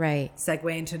particular. Right.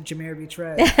 Segue into Jumeirah Beach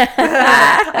Road.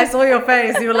 I saw your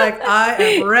face. You were like, I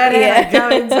am ready to go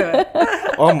into it.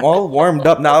 I'm all warmed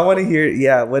up now. I want to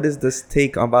hear. What is this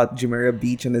take about Jumeirah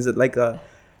Beach, and is it like a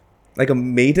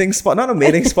mating spot? Not a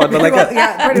mating spot, but like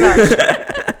pretty much.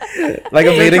 Like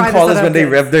a mating call is when they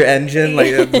rev their engine.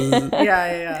 Like,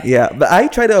 but I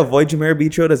try to avoid Jumeirah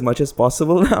Beach Road as much as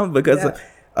possible now, because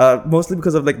mostly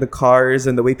because of like the cars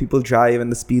and the way people drive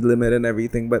and the speed limit and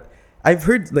everything. But I've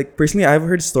heard, like, personally, I've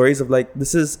heard stories of like,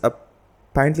 this is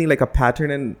apparently like a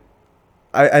pattern, and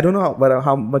I don't know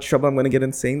how much trouble I'm going to get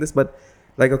in saying this, but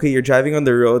like, okay, you're driving on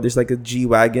the road, there's like a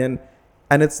G-Wagon,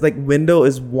 and it's like window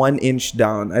is 1 inch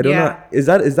down. I don't know. Is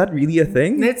that really a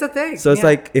thing? It's a thing. So it's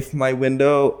like, if my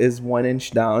window is 1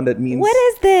 inch down, that means what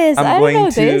is this? I'm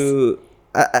going to.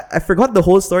 I forgot the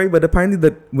whole story, but apparently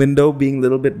the window being a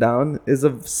little bit down is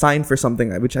a sign for something,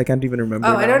 which I can't even remember.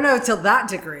 Oh, now. I don't know till that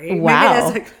degree.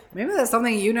 Wow. Maybe there's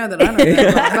something you know that I don't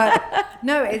know. But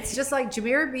no, it's just like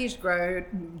Jumeirah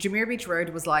Beach Road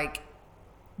was like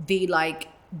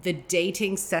the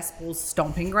dating cesspool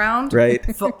stomping ground,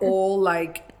 right, for all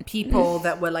like people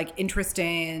that were like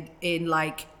interested in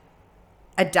like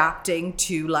adapting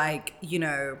to like, you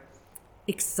know,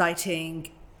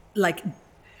 exciting, like,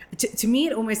 to me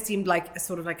it almost seemed like a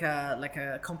sort of like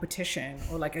a competition,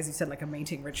 or like, as you said, like a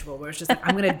mating ritual, where it's just like,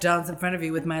 I'm gonna dance in front of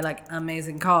you with my like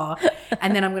amazing car,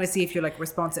 and then I'm gonna see if you're like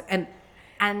responsive.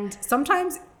 And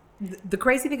sometimes the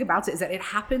crazy thing about it is that it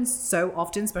happens so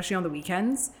often, especially on the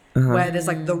weekends, where there's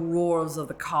like the roars of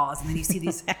the cars, and then you see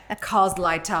these cars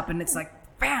light up, and it's like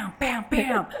bam, bam,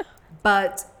 bam.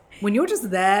 But when you're just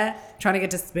there trying to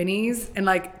get to Spinneys and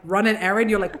like run an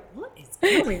errand, you're like, what is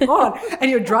going on?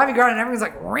 And you're driving around and everyone's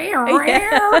like, rear,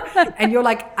 rear. And you're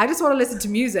like, I just want to listen to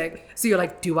music. So you're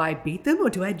like, do I beat them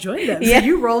or do I join them? Yeah. So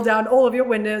you roll down all of your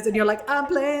windows and you're like, I'm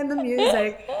playing the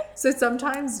music. So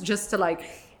sometimes just to like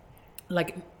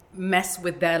mess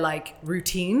with their like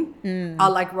routine,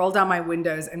 I'll like roll down my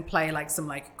windows and play like some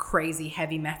like crazy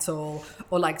heavy metal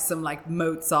or like some like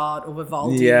Mozart or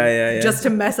Vivaldi, just to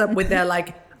mess up with their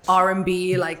like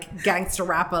R&B like gangster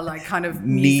rapper like kind of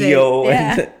music. Neo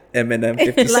and Eminem,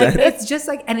 50 Like Cent. it's just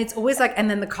like, and it's always like, and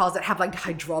then the cars that have like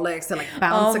hydraulics that like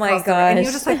bounce Oh my across the road, and you're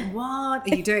gosh. just like, what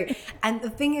are you doing? And the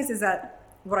thing is that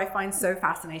what I find so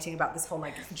fascinating about this whole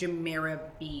like Jumeirah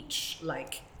Beach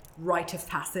like rite of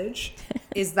passage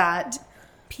is that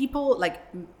people like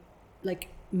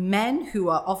men who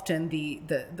are often the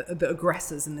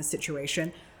aggressors in this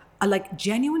situation are like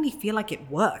genuinely feel like it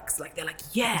works. Like they're like,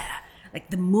 yeah, like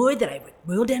the more that I would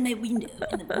roll down my window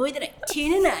and the more that I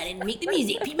turn it on and make the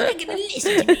music, people are gonna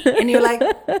listen to me. And you're like,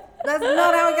 that's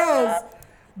not how it goes.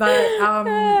 But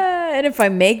And if I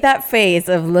make that face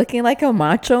of looking like a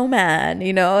macho man,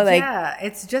 you know, like yeah,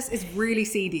 it's really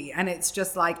seedy, and it's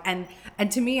just like, and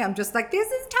to me, I'm just like, this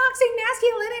is toxic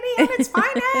masculinity at its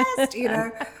finest, you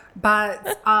know.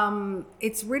 But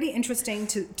it's really interesting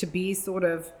to be sort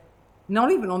of not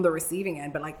even on the receiving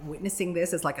end, but like witnessing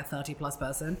this as like a 30+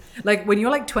 person. Like when you're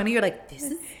like 20, you're like, this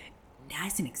is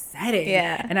nice and exciting.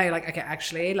 Yeah. And now you're like, okay,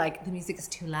 actually, like the music is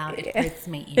too loud. It hurts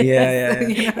my ears. Yeah.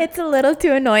 You know? it's a little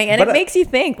too annoying, and But it makes you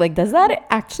think, like, does that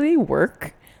actually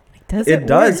work? Like, does it It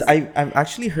does. work? I've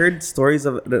actually heard stories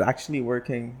of it actually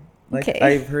working. Like Okay.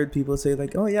 I've heard people say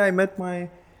like, oh yeah, I met my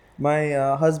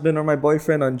husband or my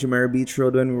boyfriend on Jumeirah Beach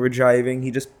Road when we were driving.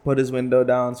 He just put his window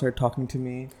down, started talking to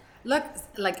me. Look,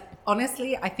 like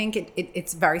honestly, I think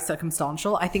it's very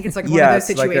circumstantial. I think it's like one Yeah, of those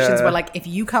it's like situations a- where like if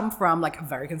you come from like a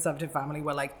very conservative family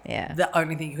where like Yeah. the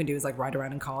only thing you can do is like ride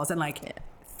around in cars and like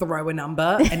throw a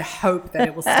number and hope that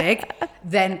it will stick,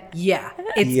 then yeah,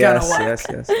 it's gonna work.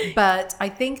 Yes. But I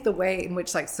think the way in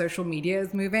which like social media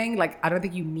is moving, like I don't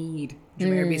think you need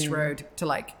Jumeirah Beach Road to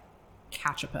like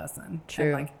catch a person True.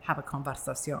 and like have a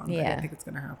conversation. I Yeah. don't think it's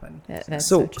gonna happen. That's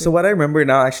So true. so what I remember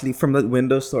now actually from the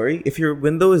window story, if your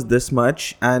window is this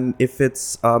much and if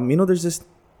it's there's this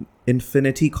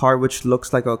Infinity car which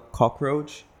looks like a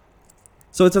cockroach.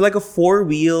 So it's like a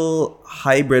 4-wheel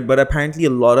hybrid, but apparently a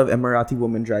lot of Emirati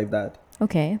women drive that.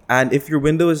 Okay. And if your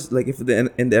window is like, if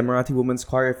in the Emirati woman's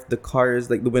car, if the car is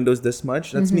like the window is this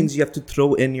much, that means you have to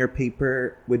throw in your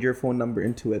paper with your phone number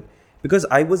into it. Because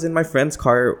I was in my friend's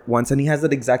car once, and he has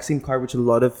that exact same car which a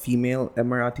lot of female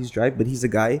Emiratis drive, but he's a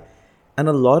guy, and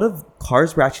a lot of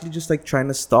cars were actually just like trying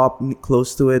to stop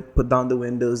close to it, put down the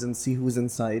windows, and see who's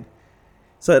inside.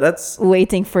 So that's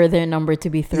Waiting for their number to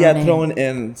be thrown in. thrown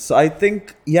in. So I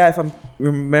think, if I'm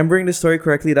remembering the story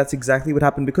correctly, that's exactly what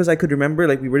happened. Because I could remember,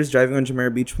 like, we were just driving on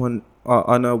Jumeirah Beach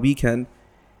on a weekend,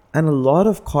 and a lot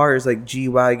of cars, like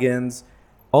G-Wagons,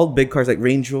 all big cars, like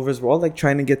Range Rovers, were all, like,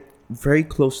 trying to get very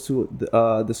close to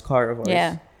this car of ours.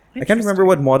 Yeah. I can't remember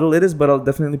what model it is, but I'll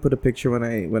definitely put a picture when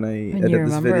I When edit you this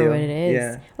remember video. what it is.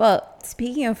 Yeah. Well,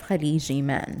 speaking of Khaliji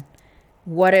men,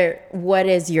 what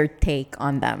is your take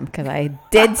on them? Because I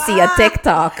did see a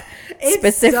TikTok It's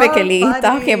specifically so funny.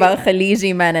 talking about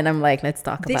Khaliji men, and I'm like, let's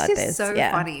talk about This this. is so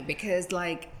Yeah. funny because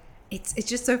like it's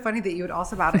just so funny that you would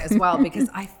ask about it as well because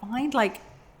I find like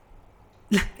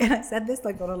and I said this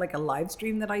like on a live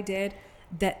stream that I did,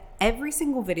 that every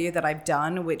single video that I've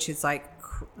done, which is like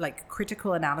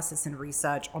critical analysis and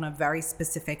research on a very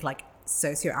specific like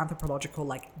socio-anthropological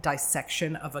like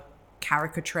dissection of a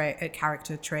character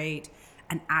trait,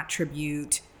 an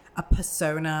attribute, a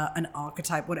persona, an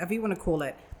archetype, whatever you want to call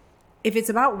it. If it's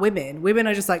about women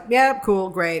are just like, yeah, cool,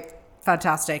 great,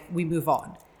 fantastic, we move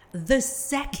on. The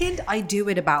second I do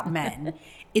it about men,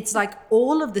 it's like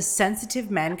all of the sensitive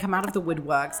men come out of the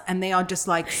woodworks and they are just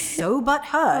like so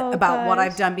butthurt about what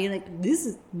I've done, being like, this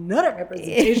is not a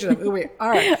representation of who we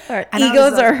are. Our And I was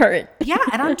egos like- are hurt. Yeah,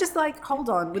 and I'm just like, hold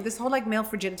on, with this whole like male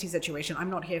fragility situation, I'm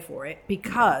not here for it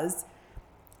because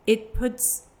it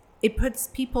puts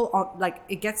people on, like,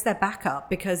 it gets their back up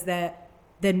because they're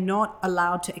not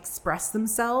allowed to express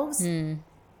themselves and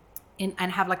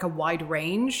have like a wide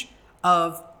range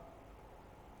of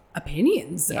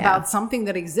opinions about something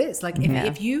that exists. Like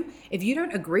if you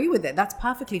don't agree with it, that's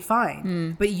perfectly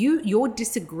fine. But your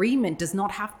disagreement does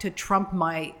not have to trump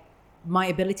my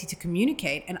ability to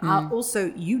communicate. And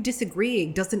also, you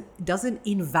disagreeing doesn't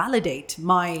invalidate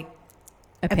my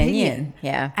opinion.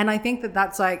 Yeah. And I think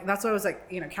that's why I was like,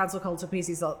 cancel culture,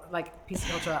 PC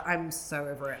culture, I'm so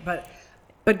over it.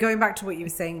 But going back to what you were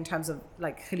saying in terms of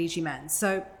like Khaliji men.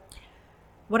 So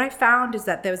what I found is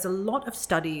that there was a lot of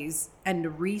studies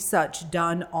and research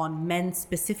done on men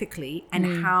specifically,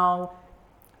 and how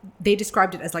they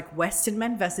described it as like Western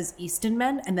men versus Eastern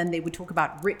men. And then they would talk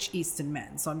about rich Eastern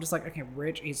men. So I'm just like, okay,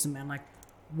 rich Eastern men, like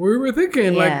we were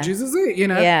thinking like Jesus,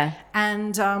 Yeah.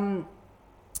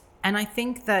 And I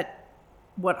think that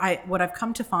what I've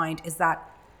come to find is that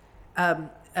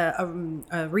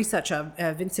a researcher,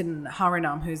 Vincent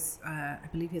Haranam, who's I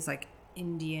believe he's like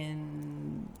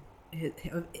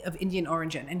of Indian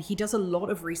origin, and he does a lot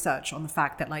of research on the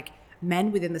fact that like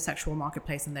men within the sexual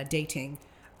marketplace and their dating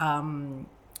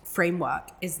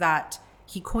framework, is that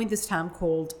he coined this term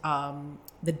called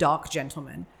the dark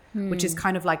gentleman, which is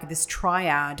kind of like this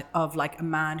triad of like a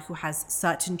man who has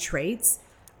certain traits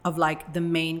of like the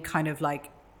main kind of like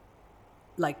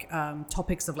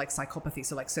topics of like psychopathy,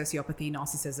 so like sociopathy,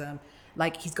 narcissism.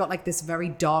 Like he's got like this very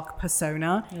dark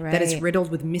persona that is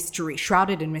riddled with mystery,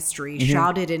 shrouded in mystery,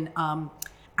 shrouded in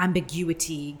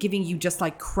ambiguity, giving you just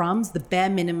like crumbs, the bare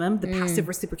minimum, the passive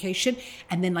reciprocation,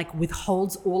 and then like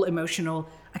withholds all emotional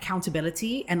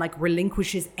accountability and like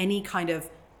relinquishes any kind of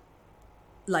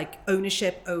like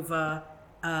ownership over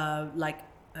like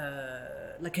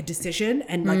a decision,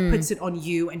 and like puts it on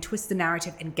you and twists the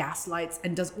narrative and gaslights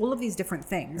and does all of these different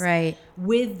things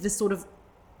with the sort of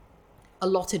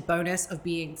allotted bonus of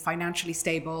being financially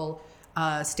stable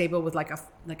with like a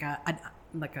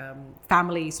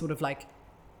family, sort of like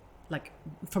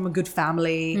from a good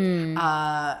family,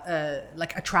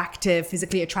 like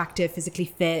physically attractive, physically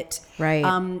fit,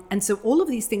 and so all of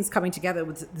these things coming together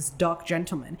with this dark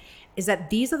gentleman is that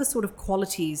these are the sort of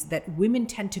qualities that women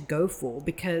tend to go for,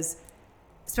 because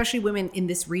especially women in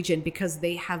this region, because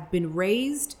they have been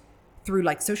raised through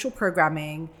like social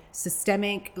programming,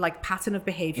 systemic like pattern of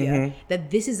behavior,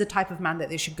 that this is the type of man that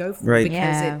they should go for,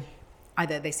 because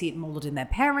either they see it molded in their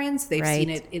parents, they've seen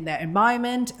it in their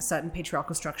environment, certain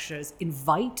patriarchal structures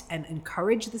invite and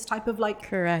encourage this type of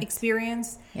like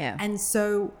experience. And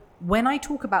so when I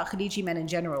talk about Khaliji men in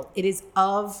general, it is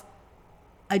of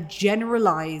a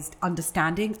generalized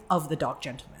understanding of the dark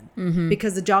gentleman,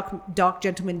 because the dark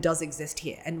gentleman does exist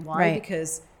here. And why?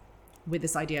 Because with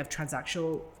this idea of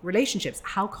transactional relationships,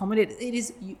 how common it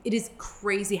is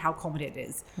crazy how common it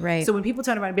is. So when people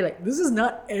turn around and be like, this is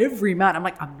not every man, I'm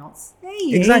like, I'm not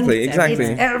saying exactly it's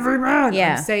every man.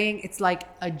 I'm saying it's like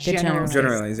a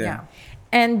generalized.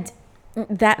 And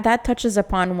that touches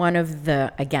upon one of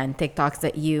the, again, TikToks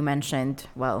that you mentioned.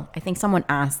 Well, I think someone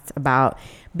asked about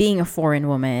being a foreign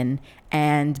woman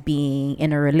and being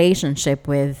in a relationship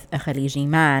with a Khaliji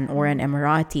man or an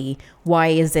Emirati. Why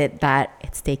is it that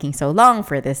it's taking so long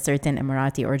for this certain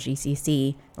Emirati or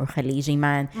GCC or Khaliji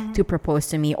man to propose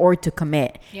to me or to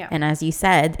commit? And as you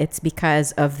said, it's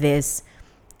because of this,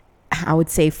 I would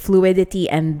say, fluidity,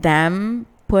 and them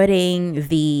putting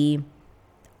the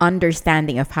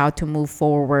understanding of how to move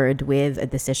forward with a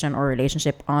decision or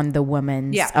relationship on the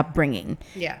woman's upbringing,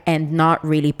 and not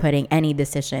really putting any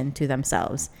decision to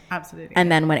themselves. Absolutely.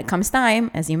 And then when it comes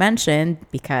time, as you mentioned,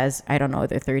 because I don't know,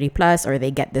 they're 30 plus, or they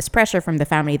get this pressure from the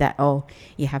family that, oh,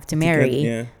 you have to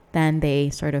marry, then they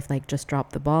sort of like just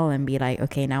drop the ball and be like,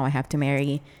 okay, now I have to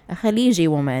marry a Khaliji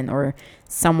woman or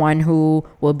someone who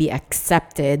will be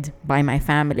accepted by my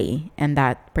family. And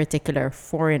that particular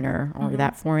foreigner or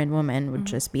that foreign woman would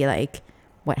just be like,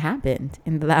 what happened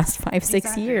in the last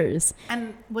 5-6 years?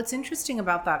 And what's interesting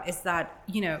about that is that,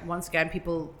 once again,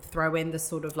 people throw in this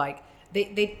sort of like,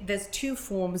 there's two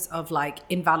forms of like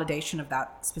invalidation of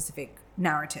that specific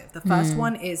narrative. The first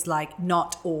one is like,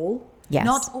 not all.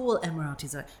 Not all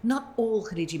Emiratis are, not all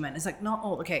Khaliji men. It's like, not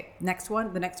all. Okay, next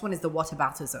one. The next one is the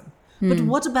whataboutism. But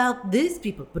what about these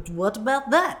people? But what about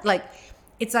that? Like,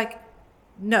 it's like,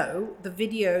 no, the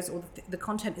videos or the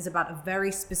content is about a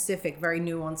very specific, very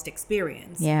nuanced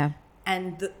experience.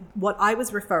 And what I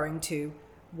was referring to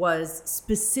was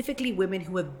specifically women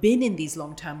who have been in these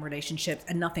long-term relationships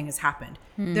and nothing has happened.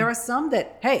 There are some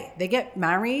that, hey, they get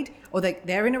married, or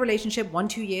they're in a relationship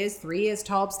 1-2 years, 3 years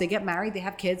tops. They get married, they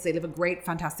have kids, they live a great,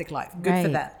 fantastic life. Good for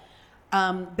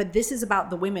them. But this is about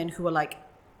the women who are like,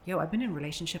 yo, I've been in a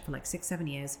relationship for like 6-7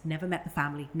 years, never met the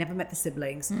family, never met the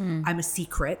siblings. I'm a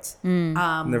secret.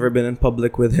 Never been in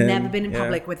public with him. Never been in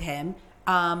public with him.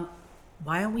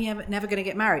 why aren't we never going to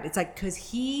get married? It's like, because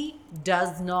he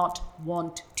does not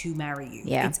want to marry you.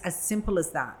 Yeah. It's as simple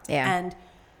as that. Yeah.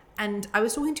 And I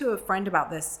was talking to a friend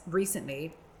about this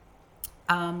recently,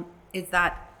 is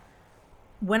that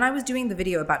when I was doing the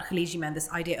video about Khaliji men, this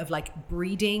idea of like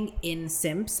breeding in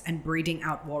simps and breeding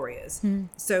out warriors.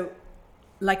 So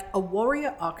like a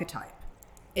warrior archetype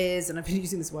is, and I've been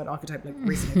using this word archetype like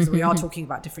recently because we are talking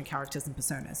about different characters and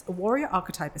personas. A warrior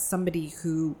archetype is somebody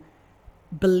who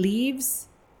believes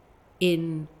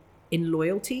in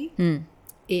loyalty,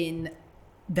 in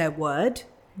their word,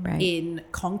 Right. in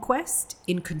conquest,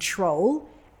 in control,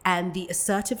 and the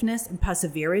assertiveness and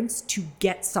perseverance to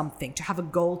get something, to have a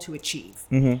goal to achieve.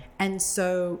 And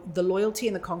so the loyalty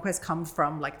and the conquest come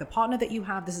from like the partner that you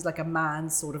have. This is like a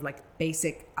man's sort of like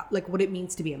basic, like what it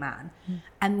means to be a man.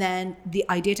 And then the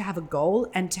idea to have a goal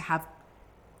and to have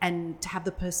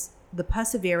the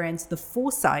perseverance, the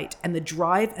foresight, and the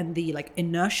drive and the like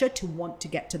inertia to want to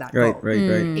get to that goal. Right.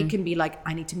 It can be like,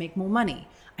 I need to make more money.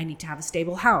 I need to have a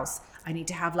stable house. I need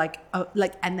to have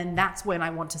and then that's when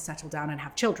I want to settle down and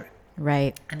have children.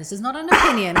 Right. And this is not an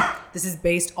opinion. This is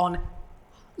based on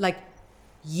like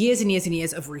years and years and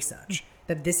years of research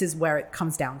that this is where it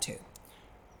comes down to.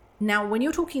 Now, when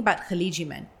you're talking about Khaliji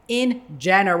men in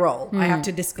general, I have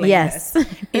to disclaim Yes. this,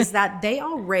 is that they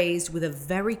are raised with a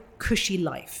very cushy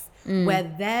life where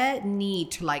their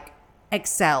need to like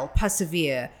excel,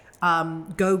 persevere,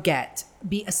 go get,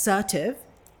 be assertive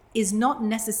is not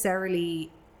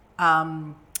necessarily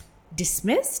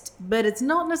dismissed, but it's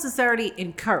not necessarily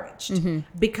encouraged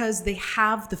because they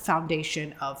have the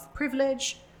foundation of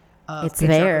privilege, of It's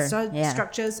there, patriarchal yeah.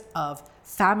 structures, of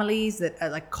families that are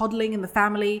like coddling in the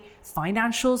family,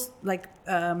 financials, like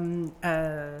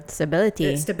Stability.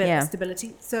 Yeah.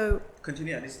 stability. So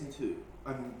Continue. I just need to.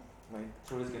 My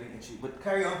throat is getting itchy. But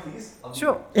carry on, please.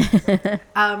 sure.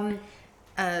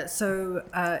 So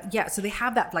they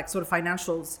have that like sort of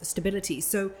financial stability.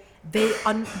 So they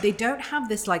don't have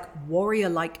this like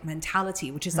warrior-like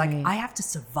mentality, which is like, Right. I have to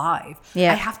survive.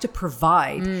 Yeah. I have to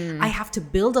provide. I have to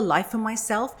build a life for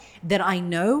myself that I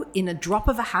know in a drop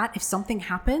of a hat, if something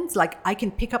happens, like I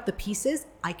can pick up the pieces,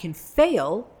 I can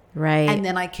fail, Right. and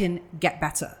then I can get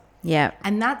better. Yeah.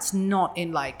 And that's not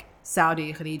in like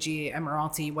Saudi, Khaliji,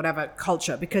 Emirati, whatever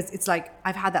culture, because it's like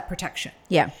I've had that protection.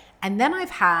 Yeah. And then I've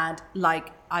had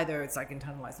like either it's like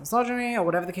internalized misogyny or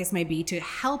whatever the case may be to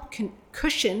help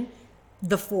cushion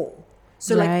the fall.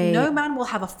 So like Right. no man will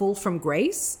have a fall from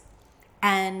grace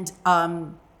and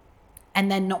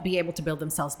then not be able to build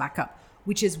themselves back up.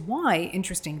 Which is why,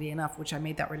 interestingly enough, which I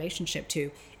made that relationship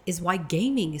to, is why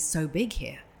gaming is so big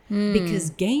here.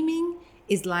 Because gaming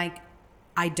is like,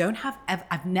 I don't have,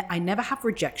 I never have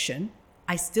rejection.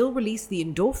 I still release the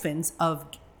endorphins of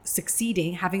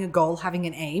succeeding, having a goal, having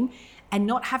an aim, and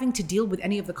not having to deal with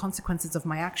any of the consequences of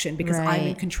my action because I'm in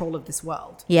Right. control of this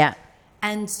world. Yeah.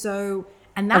 And so,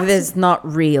 and Of that's this not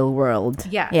real world.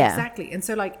 yeah, Yeah. exactly. And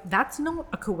so like, that's not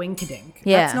a coinkydink.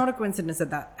 Yeah. That's not a coincidence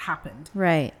that happened.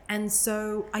 Right. And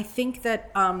so I think that,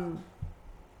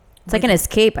 It's like an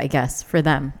escape, I guess, for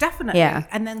them. definitely. Yeah.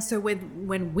 And then so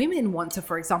when women want to,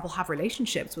 for example, have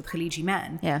relationships with Khaliji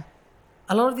men, Yeah.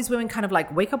 a lot of these women kind of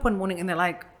like wake up one morning and they're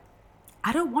like,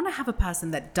 I don't want to have a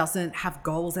person that doesn't have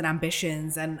goals and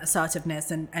ambitions and assertiveness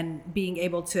and being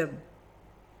able to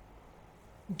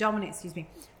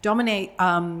dominate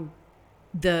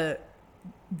the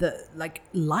like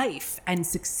life and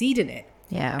succeed in it.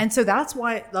 Yeah. And so that's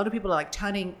why a lot of people are like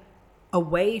turning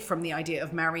away from the idea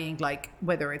of marrying, like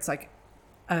whether it's like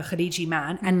a Khaliji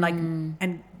man and like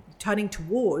and turning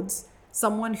towards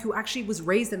someone who actually was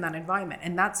raised in that environment.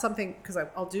 And that's something, because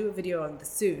I'll do a video on this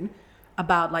soon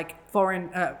about like foreign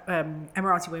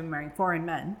Emirati women marrying foreign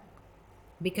men,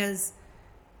 because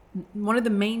one of the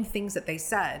main things that they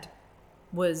said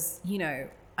was, you know,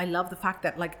 I love the fact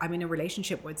that like I'm in a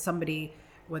relationship with somebody,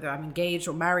 whether I'm engaged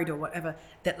or married or whatever,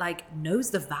 that like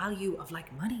knows the value of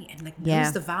like money and like knows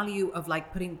Yeah. the value of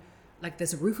like putting like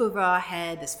this roof over our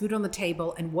head, this food on the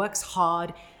table, and works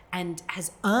hard and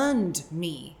has earned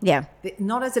me. Yeah.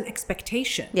 Not as an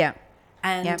expectation. Yeah.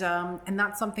 And and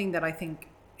that's something that I think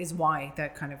is why they're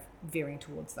kind of veering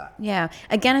towards that. Yeah.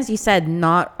 Again, as you said,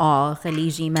 not all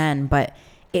Khaliji men, but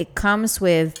it comes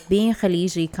with being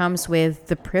Khaliji comes with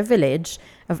the privilege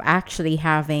of actually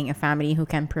having a family who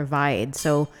can provide.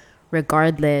 So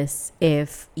regardless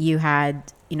if you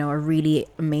had, you know, a really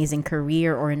amazing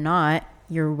career or not,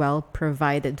 you're well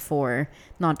provided for,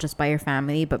 not just by your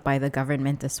family, but by the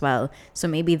government as well. So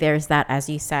maybe there's that, as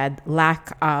you said,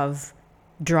 lack of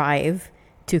drive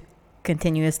to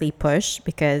continuously push,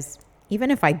 because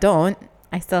even if I don't,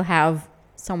 I still have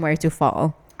somewhere to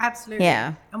fall. Absolutely.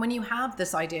 Yeah. And when you have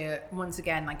this idea, once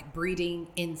again, like breeding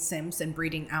in simps and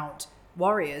breeding out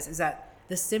warriors, is that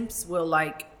the simps will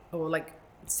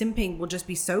simping will just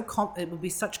be it will be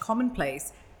such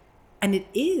commonplace. And it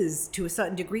is to a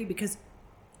certain degree, because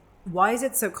why is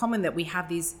it so common that we have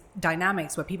these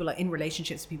dynamics where people are in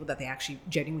relationships with people that they actually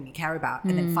genuinely care about,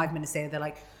 and then 5 minutes later they're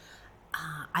like,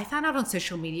 I found out on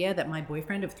social media that my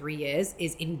boyfriend of 3 years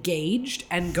is engaged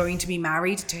and going to be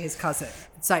married to his cousin.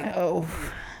 It's like, Oh,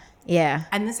 yeah.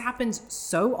 and this happens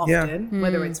so often,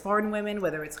 whether it's foreign women,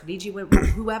 whether it's Khaliji women,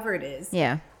 whoever it is.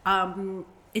 Yeah.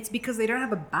 It's because they don't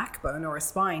have a backbone or a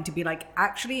spine to be like,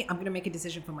 actually, I'm going to make a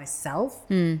decision for myself,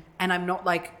 and I'm not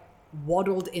like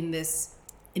waddled in this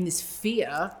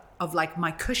fear of like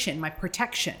my cushion, my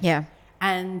protection. Yeah.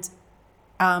 And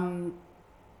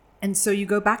so you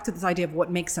go back to this idea of what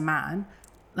makes a man,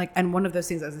 like, and one of those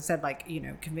things, as I said, like,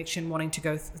 conviction, wanting to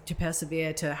go to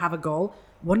persevere, to have a goal.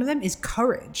 One of them is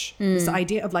courage. This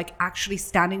idea of like actually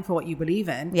standing for what you believe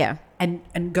in. Yeah.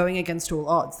 And going against all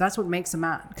odds. That's what makes a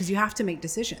man, because you have to make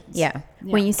decisions. Yeah.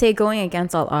 When you say going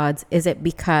against all odds, is it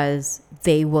because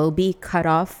they will be cut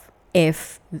off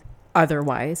if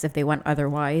they went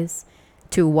otherwise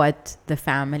to what the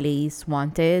families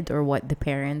wanted or what the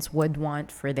parents would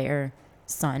want for their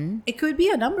son? It could be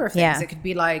a number of things. Yeah. It could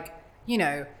be like,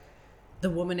 the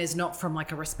woman is not from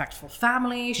like a respectful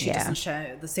family. She doesn't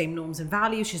share the same norms and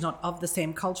values. She's not of the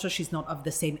same culture. She's not of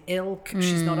the same ilk.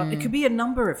 She's not it could be a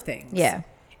number of things. Yeah.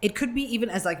 It could be even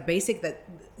as like basic that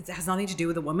it has nothing to do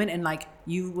with a woman, and like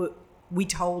we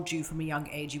told you from a young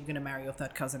age you were going to marry your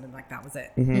third cousin, and like that was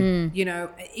it.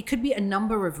 It could be a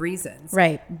number of reasons.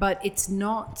 Right. But it's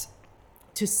not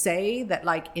to say that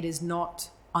like it is not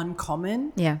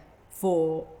uncommon. Yeah.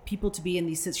 For people to be in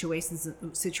these situations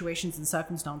and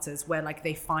circumstances where like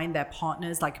they find their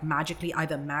partners like magically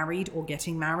either married or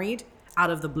getting married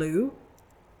out of the blue,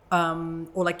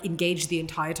 or like engaged the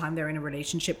entire time they're in a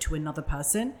relationship to another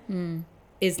person,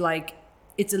 is like,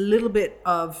 it's a little bit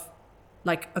of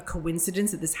like a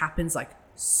coincidence that this happens like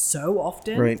so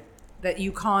often, right, that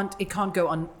it can't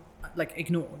go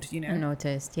ignored,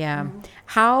 Noticed. Yeah.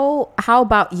 How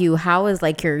about you? How is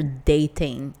like your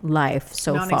dating life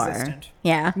so far? Non-existent.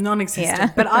 Yeah. Non-existent.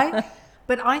 Yeah.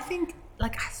 But I think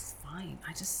like it's fine.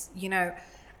 I just,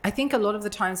 I think a lot of the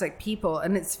times like people,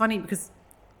 and it's funny because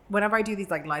whenever I do these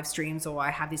like live streams or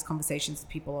I have these conversations with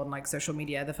people on like social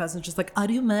media, the person's just like,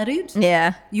 are you married?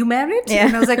 Yeah. You married? Yeah.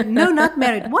 And I was like, no, not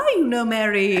married. Why are you no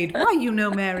married? Why are you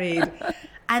no married?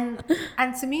 And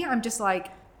to me, I'm just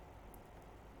like,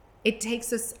 it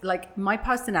takes us, like, my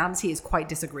personality is quite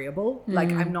disagreeable.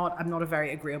 Like, I'm not a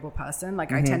very agreeable person.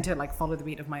 Like, I tend to like follow the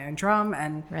beat of my own drum,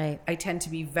 and I tend to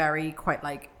be very quite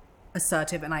like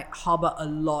assertive, and I harbor a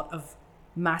lot of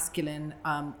masculine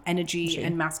energy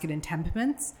and masculine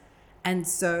temperaments. And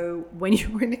so when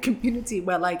you're in a community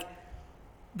where like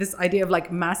this idea of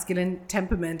like masculine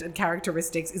temperament and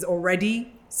characteristics is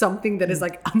already something that is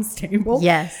like unstable.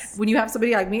 Yes. When you have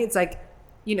somebody like me, it's like,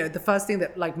 the first thing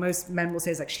that like most men will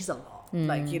say is like, she's a lot,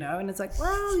 like, and it's like,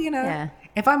 well,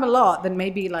 if I'm a lot, then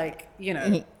maybe like,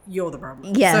 you're the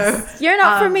problem. Yes. So, you're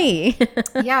not for me.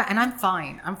 yeah. And I'm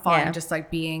fine. Yeah. Just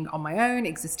like being on my own,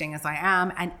 existing as I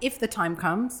am. And if the time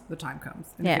comes, the time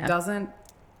comes. And if it doesn't,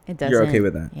 you're okay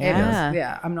with that.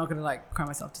 Yeah. I'm not going to like cry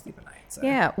myself to sleep at night. So.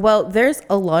 Yeah. Well, there's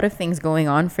a lot of things going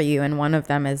on for you. And one of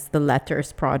them is the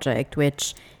Letters Project,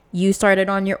 which you started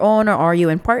on your own, or are you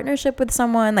in partnership with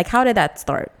someone? Like, how did that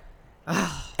start?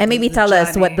 And maybe tell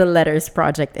us what the Letters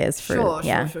Project is for.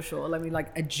 Sure. Let me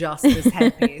like adjust this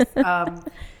headpiece.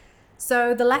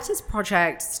 So the Letters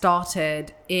Project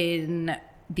started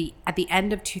at the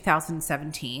end of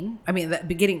 2017. I mean,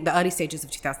 the early stages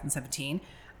of 2017,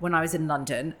 when I was in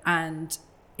London, and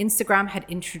Instagram had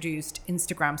introduced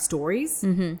Instagram stories.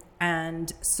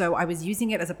 And so I was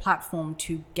using it as a platform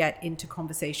to get into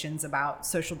conversations about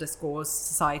social discourse,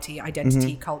 society,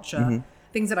 identity, culture,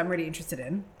 things that I'm really interested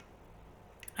in.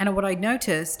 And what I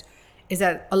noticed is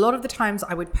that a lot of the times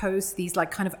I would post these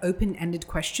like kind of open-ended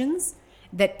questions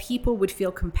that people would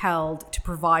feel compelled to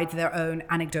provide their own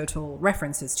anecdotal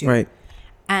references to. Right.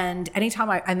 And anytime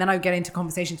then I would get into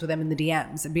conversations with them in the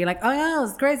DMs and be like, oh yeah,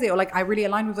 it's crazy. Or like, I really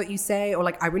align with what you say. Or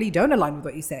like, I really don't align with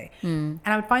what you say. And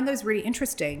I would find those really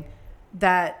interesting,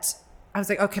 that I was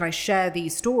like, oh, can I share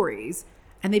these stories?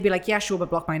 And they'd be like, yeah, sure, but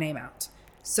block my name out.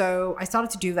 So I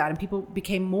started to do that, and people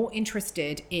became more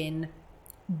interested in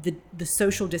the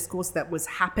social discourse that was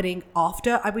happening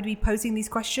after I would be posing these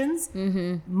questions,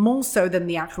 more so than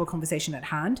the actual conversation at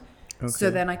hand. Okay.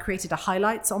 So then I created a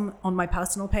highlights on my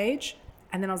personal page.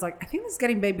 And then I was like, I think this is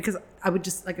getting big, because I would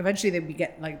just like, eventually they'd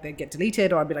get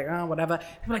deleted, or I'd be like, oh, whatever.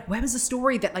 People were like, where was the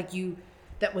story that like you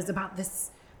that was about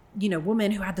this, you know,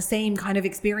 woman who had the same kind of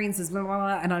experiences, blah, blah,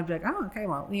 blah. And I'd be like, oh, okay,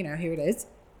 well, you know, here it is.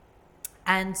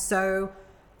 And so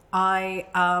I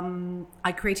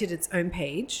created its own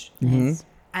page,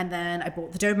 and then I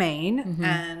bought the domain,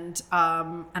 and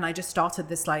I just started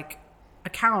this like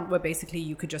account where basically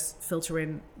you could just filter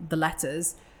in the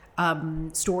letters,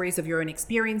 stories of your own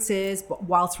experiences, but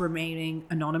whilst remaining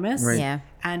anonymous, Right. Yeah.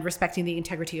 and respecting the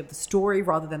integrity of the story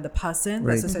rather than the person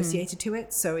Right. that's associated to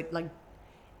it. So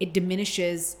it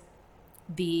diminishes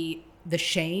the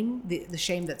shame, the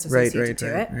shame that's associated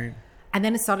to it. Right. And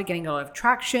then it started getting a lot of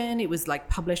traction. It was like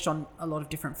published on a lot of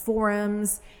different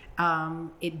forums.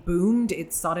 It boomed.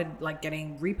 It started like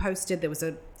getting reposted. There was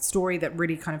a story that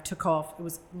really kind of took off. It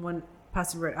was one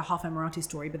person wrote a half Emirati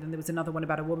story, but then there was another one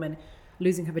about a woman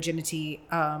losing her virginity,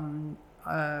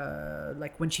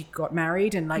 like when she got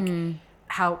married, and like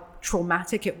how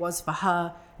traumatic it was for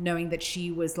her, knowing that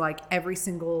she was like every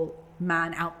single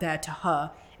man out there to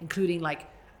her, including like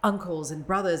uncles and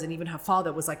brothers, and even her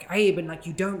father was like, Abe, and like,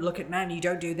 you don't look at men, you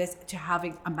don't do this, to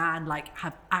having a man like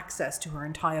have access to her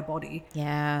entire body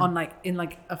Yeah. on like in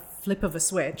like a flip of a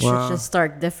switch. Wow. Such a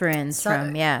stark difference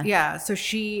from, Yeah. So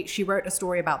she wrote a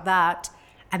story about that,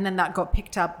 and then that got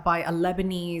picked up by a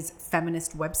Lebanese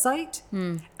feminist website,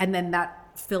 and then that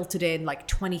filtered in like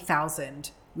 20,000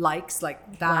 likes,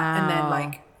 like that, and then Wow.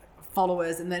 like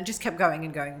followers, and then it just kept going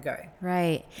and going and going.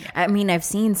 Right. I mean, I've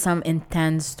seen some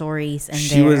intense stories in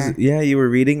She there. was, you were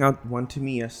reading out one to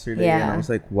me yesterday, and Yeah. I was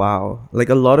like, wow. Like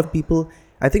a lot of people,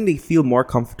 I think they feel more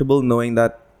comfortable knowing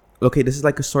that, okay, this is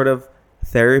like a sort of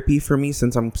therapy for me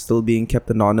since I'm still being kept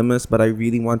anonymous, but I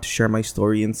really want to share my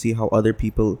story and see how other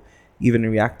people even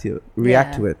react to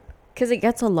it. Because it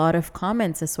gets a lot of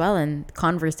comments as well, and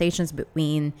conversations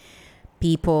between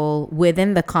people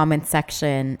within the comment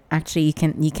section. Actually,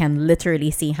 you can literally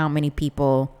see how many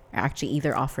people are actually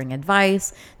either offering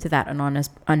advice to that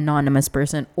anonymous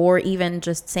person, or even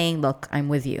just saying, look, I'm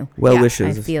with you. Well Yeah,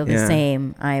 wishes. I feel the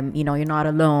same. You're not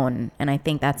alone. And I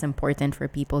think that's important for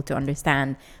people to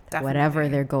understand that whatever Definitely.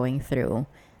 they're going through,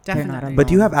 they're not Definitely. alone. But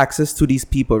you have access to these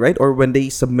people, right? Or when they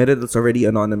submit it, it's already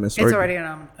anonymous. It's or, already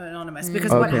anonymous,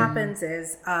 because what Okay. happens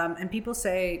is, and people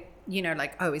say, you know,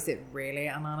 like, oh, is it really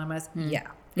anonymous? Yeah,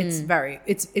 it's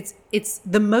it's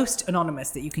the most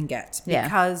anonymous that you can get, Yeah.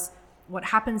 because what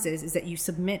happens is that you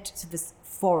submit to this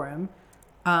forum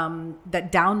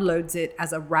that downloads it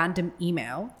as a random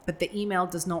email, but the email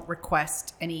does not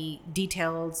request any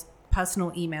detailed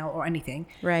personal email or anything,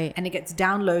 Right. and it gets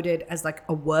downloaded as like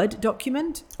a Word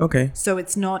document. Okay. So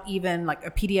it's not even like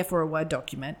a PDF or a Word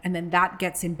document. And then that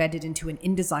gets embedded into an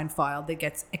InDesign file that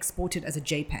gets exported as a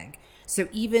JPEG. So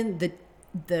even the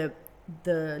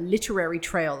literary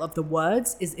trail of the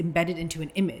words is embedded into an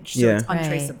image. So it's Yeah.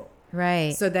 untraceable.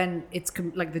 Right. So then it's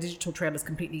like the digital trail is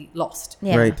completely lost.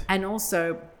 Yeah. Right. And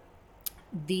also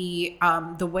the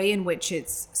way in which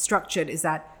it's structured is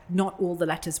that not all the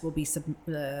letters will be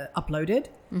uploaded.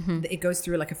 It goes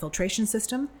through like a filtration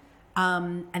system.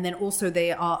 And then also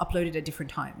they are uploaded at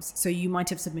different times. So you might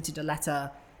have submitted a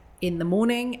letter in the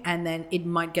morning, and then it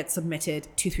might get submitted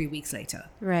 2-3 weeks later.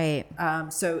 Right.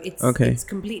 So it's Okay. it's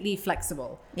completely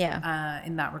flexible. Yeah.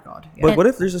 In that regard. Yeah. But what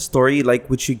if there's a story like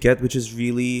which you get, which is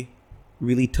really,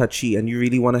 really touchy, and you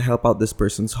really want to help out this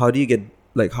person? So how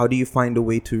do you find a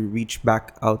way to reach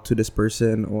back out to this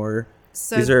person, or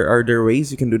So- are there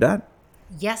ways you can do that?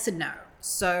 Yes and no.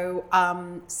 So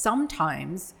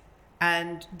sometimes,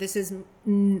 and this is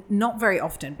not very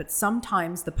often, but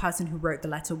sometimes the person who wrote the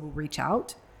letter will reach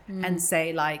out and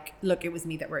say like, look, it was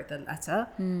me that wrote the letter.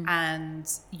 And,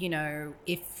 you know,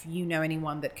 if you know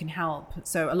anyone that can help.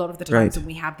 So a lot of the times Right. when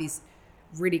we have these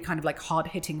really kind of like hard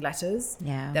hitting letters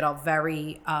Yeah. that are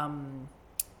very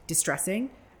distressing,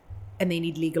 and they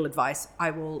need legal advice, I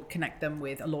will connect them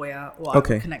with a lawyer, or I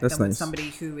Okay, will connect that's them with nice. somebody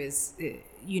who is,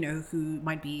 who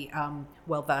might be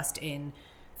well versed in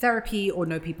therapy or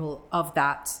know people of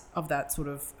that sort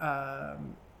of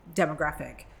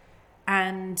demographic.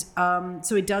 And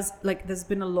so it does, like, there's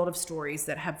been a lot of stories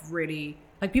that have really,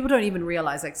 like, people don't even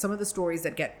realize, like, some of the stories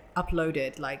that get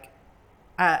uploaded, like,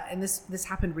 and this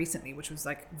happened recently, which was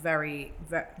like very,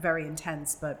 very, very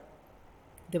intense, but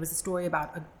there was a story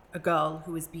about a girl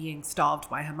who was being starved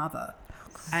by her mother,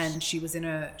 and she was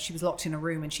locked in a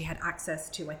room, and she had access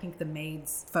to, I think, the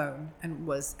maid's phone,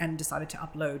 and decided to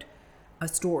upload a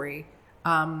story.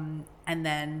 And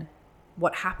then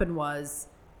what happened was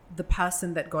the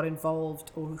person that got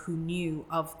involved or who knew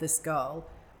of this girl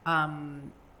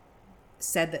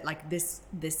said that like this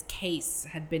case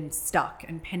had been stuck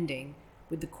and pending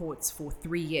with the courts for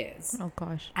 3 years. Oh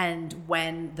gosh. And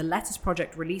when the Letters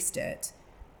Project released it,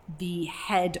 the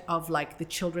head of like the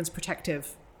Children's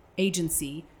Protective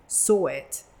Agency saw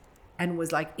it and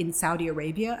was like in Saudi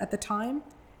Arabia at the time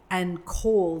and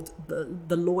called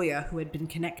the lawyer who had been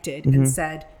connected and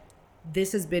said,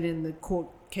 this has been in the court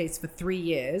case for 3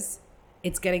 years.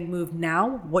 It's getting moved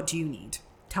now. What do you need?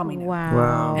 Tell me now.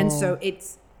 Wow. And so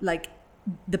it's like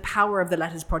the power of the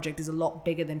Letters Project is a lot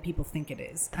bigger than people think it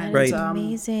is. And, Right.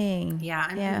 Amazing. yeah,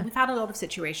 and we've had a lot of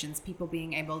situations, people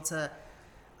being able to,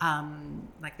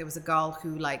 like there was a girl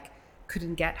who like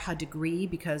couldn't get her degree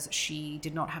because she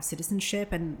did not have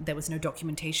citizenship and there was no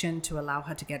documentation to allow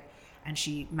her to get, and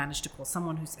she managed to call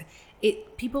someone who's,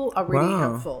 people are really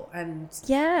helpful, and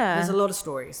there's a lot of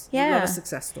stories, a lot of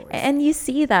success stories. And you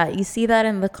see that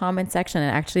in the comment section. It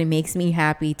actually makes me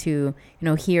happy to,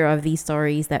 hear of these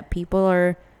stories that people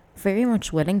are very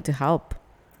much willing to help.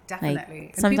 Definitely.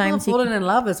 Like, and sometimes people have fallen in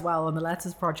love as well on the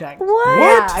Letters Project. What?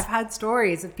 Yeah, I've had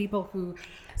stories of people who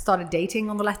started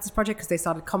dating on the Letters Project because they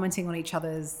started commenting on each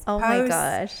other's Oh posts. my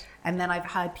gosh. And then I've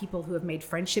had people who have made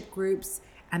friendship groups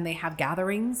and they have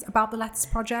gatherings about the Letters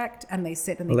Project and they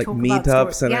sit and they Like talk meetups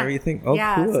about stories. and everything? Oh,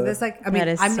 yeah, cool. so there's like, I mean, That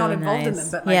is I'm not so involved in nice.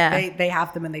 them, but like Yeah. they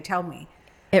have them and they tell me.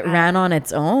 It ran on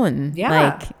its own.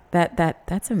 Yeah. Like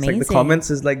that's It's amazing. like the comments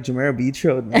is like Jumeirah Beach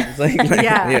Road. Man. It's like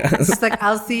Yeah. It's just like,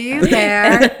 I'll see you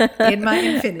there in my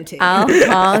infinity. I'll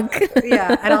honk.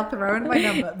 Yeah, and I'll throw in my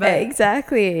number. But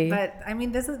Exactly. But I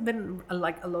mean, there's been a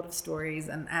lot of stories,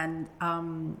 and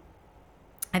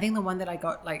I think the one that I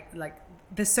got like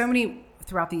there's so many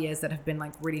throughout the years that have been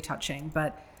like really touching,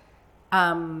 but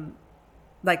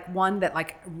like one that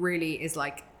like really is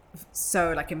like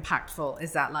so like impactful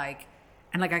is that like,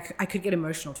 and like I could get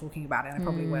emotional talking about it, and I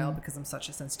probably will because I'm such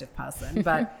a sensitive person,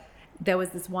 but there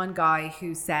was this one guy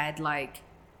who said like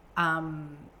I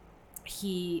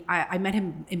met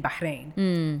him in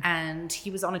Bahrain and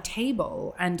he was on a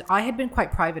table, and I had been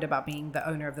quite private about being the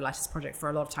owner of the Letters Project for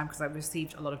a lot of time because I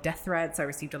received a lot of death threats. I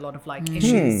received a lot of like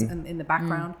issues in the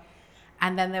background.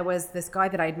 And then there was this guy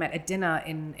that I'd met at dinner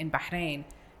in Bahrain,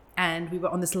 and we were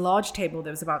on this large table.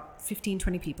 There was about 15,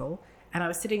 20 people. And I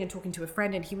was sitting and talking to a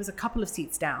friend, and he was a couple of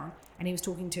seats down, and he was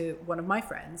talking to one of my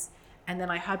friends. And then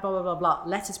I heard blah, blah, blah, blah,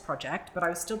 Letters Project, but I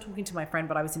was still talking to my friend,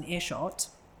 but I was in earshot.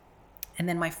 And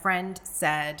then my friend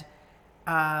said,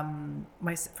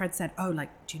 oh,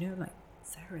 like, do you know, like,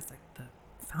 Sarah is like the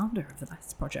founder of the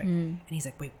Letters Project? And he's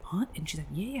like, wait, what? And she's like,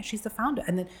 yeah, she's the founder.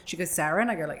 And then she goes, Sarah? And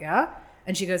I go like, yeah.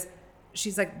 And she's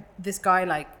like, this guy,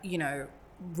 like,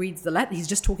 reads the letter. He's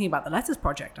just talking about the Letters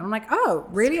Project. And I'm like, oh,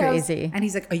 really? It's crazy. And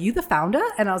he's like, are you the founder?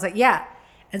 And I was like, yeah.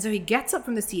 And so he gets up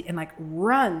from the seat and like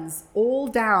runs all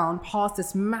down past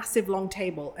this massive long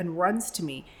table and runs to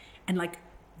me and like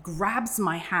grabs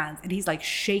my hands, and he's like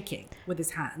shaking with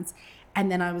his hands.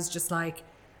 And then I was like,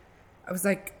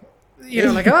 like,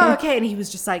 oh, okay. And he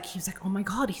was like, oh my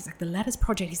God. He's like, the Letters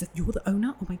Project. He's like, you're the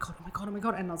owner? Oh my God, oh my God, oh my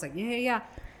God. And I was like, yeah.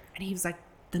 And he was like,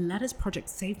 the Letters Project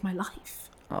saved my life.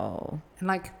 Oh. And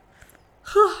like,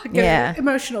 get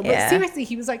emotional. But seriously,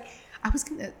 he was like, I was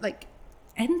gonna like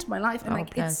end my life, and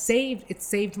like it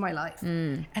saved my life.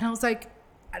 And I was like,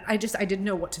 I didn't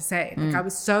know what to say. Like I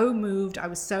was so moved, I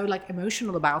was so like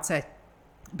emotional about it.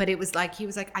 But it was like, he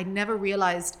was like, I never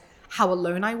realized how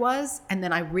alone I was. And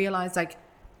then I realized like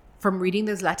from reading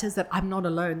those letters that I'm not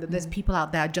alone, that there's people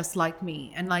out there just like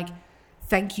me. And like,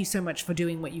 thank you so much for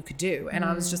doing what you could do. And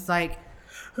I was just like,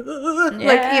 and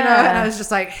I was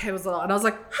just like, it was a lot. And I was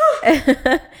like,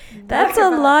 That's a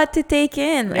lot to take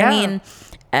in. Yeah. I mean,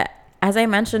 as I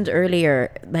mentioned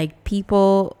earlier, like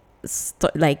people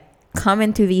like come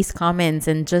into these comments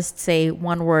and just say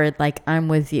one word like, I'm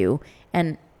with you.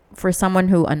 And for someone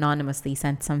who anonymously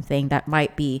sent something that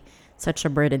might be such a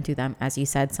burden to them, as you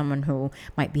said, someone who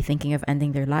might be thinking of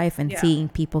ending their life, and seeing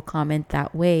people comment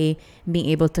that way, being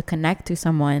able to connect to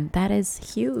someone, that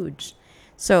is huge.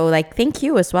 So like, thank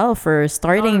you as well for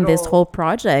starting this whole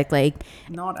project. Like,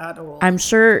 not at all. I'm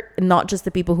sure not just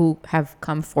the people who have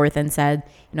come forth and said,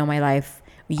 my life,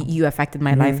 you affected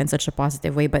my life in such a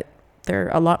positive way, but there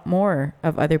are a lot more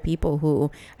of other people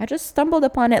who I just stumbled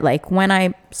upon it like when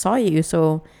I saw you.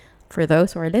 So for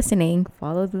those who are listening,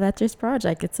 follow the Letters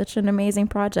Project. It's such an amazing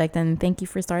project, and thank you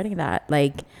for starting that.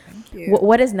 Like, Thank you.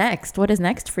 What is next? What is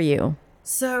next for you?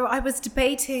 So I was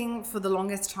debating for the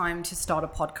longest time to start a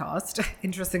podcast.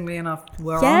 Interestingly enough,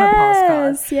 we're on a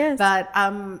podcast. Yes.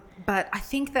 But I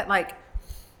think that like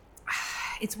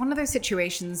it's one of those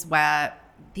situations where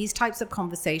these types of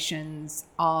conversations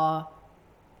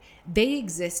they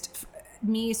exist.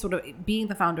 Me sort of being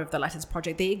the founder of the Letters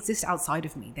Project, they exist outside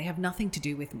of me. They have nothing to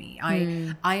do with me.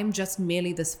 I am just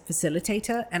merely this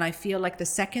facilitator, and I feel like the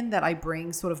second that I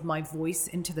bring sort of my voice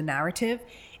into the narrative,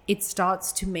 it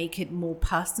starts to make it more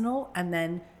personal, and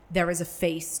then there is a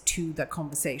face to the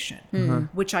conversation,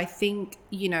 which I think,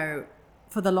 you know,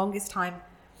 for the longest time,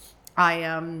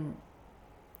 I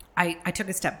took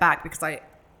a step back because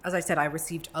as I said, I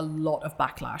received a lot of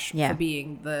backlash for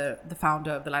being the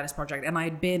founder of the Lettuce Project. And I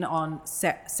had been on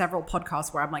several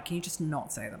podcasts where I'm like, can you just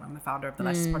not say that I'm the founder of the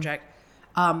Lettuce Project?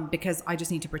 Because I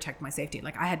just need to protect my safety.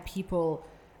 Like, I had people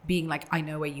being like, I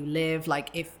know where you live. Like,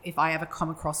 if I ever come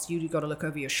across you, you got to look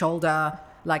over your shoulder.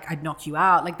 Like, I'd knock you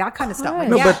out. Like, that kind of stuff. Like,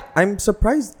 no, but I'm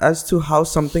surprised as to how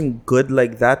something good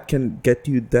like that can get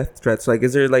you death threats. Like,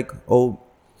 is there like, oh,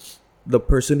 the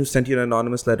person who sent you an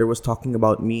anonymous letter was talking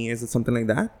about me? Is it something like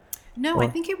that? No, I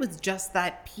think it was just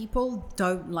that people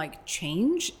don't like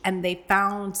change, and they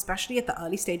found, especially at the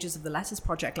early stages of the Lettuce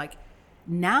Project, like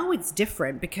now it's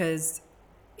different, because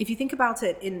if you think about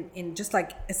it in just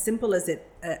like as simple as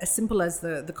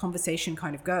the conversation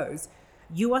kind of goes,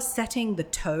 you are setting the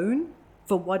tone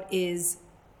for what is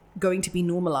going to be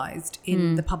normalized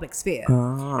in the public sphere,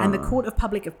 and the court of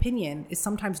public opinion is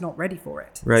sometimes not ready for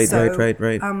it. Right.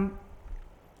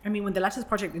 I mean, when the Lettuce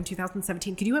Project in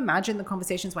 2017, can you imagine the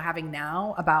conversations we're having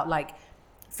now about like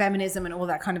feminism and all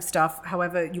that kind of stuff,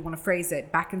 however you want to phrase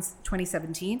it, back in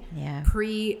 2017,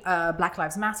 pre Black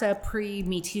Lives Matter, pre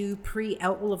Me Too, pre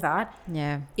all of that.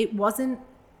 Yeah,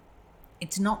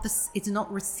 it's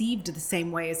not received the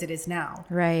same way as it is now.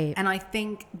 Right. And I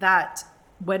think that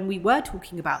when we were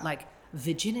talking about like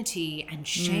virginity and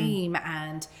shame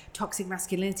and toxic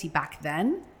masculinity back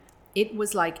then, it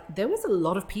was like there was a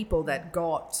lot of people that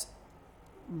got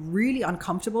really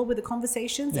uncomfortable with the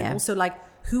conversations, and also like,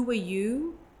 who were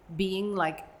you being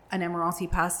like an Emirati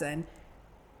person,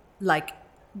 like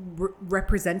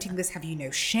representing this? Have you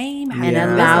no shame? And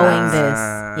allowing this.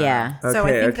 So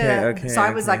I think so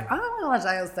I was like, I don't want to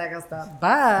watch that stuff,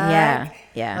 but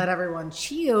let everyone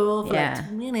chill for like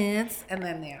 2 minutes, and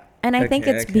then And I think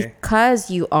it's because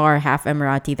you are half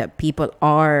Emirati that people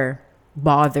are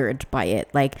bothered by it.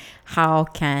 Like, how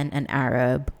can an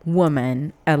Arab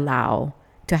woman allow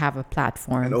to have a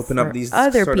platform and open for up these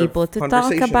other people to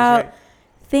talk about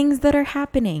things that are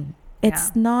happening?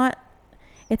 It's not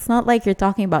like you're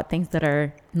talking about things that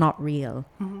are not real.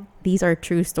 These are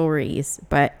true stories,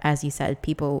 but as you said,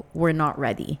 people were not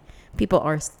ready. People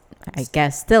are, I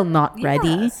guess, still not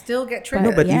ready. Still get triggered.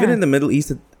 No, but even in the Middle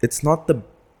East, it's not the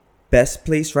best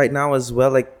place right now as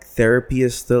well. Like, therapy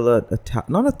is still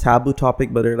not a taboo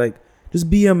topic, but they're like, just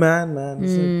be a man.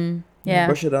 It's like,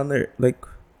 brush it under. Like,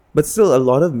 but still, a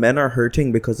lot of men are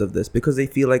hurting because of this, because they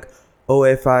feel like, oh,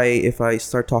 if I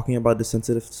start talking about the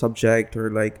sensitive subject, or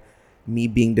like me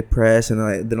being depressed,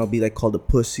 and then I'll be like called a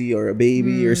pussy or a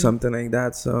baby or something like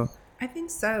that. So I think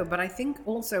so, but I think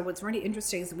also what's really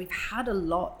interesting is that we've had a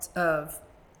lot of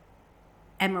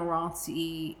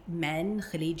Emirati men,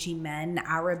 Khaliji men,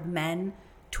 Arab men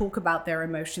talk about their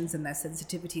emotions and their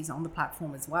sensitivities on the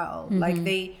platform as well. Like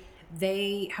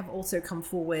they have also come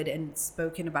forward and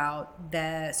spoken about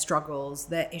their struggles,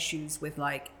 their issues with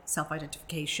like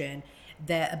self-identification,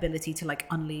 their ability to like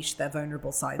unleash their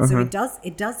vulnerable side. So it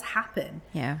does happen.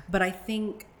 Yeah. But I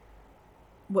think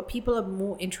what people are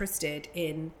more interested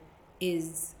in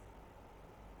is,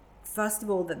 first of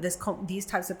all, that these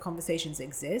types of conversations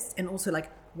exist, and also like,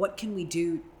 what can we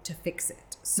do to fix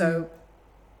it? So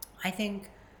I think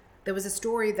there was a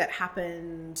story that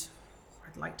happened,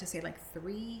 I'd like to say like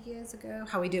 3 years ago.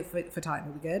 How we do it for time?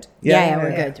 Are we good? Yeah,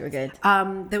 we're good.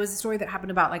 There was a story that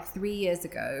happened about like 3 years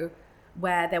ago,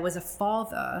 where there was a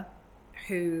father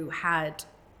who had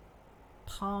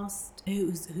passed,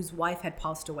 whose wife had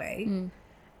passed away.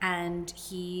 And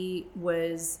he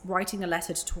was writing a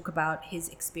letter to talk about his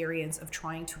experience of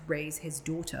trying to raise his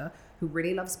daughter, who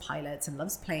really loves pilots and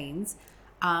loves planes,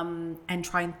 and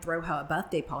try and throw her a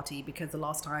birthday party, because the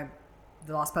last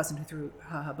person who threw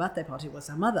her birthday party was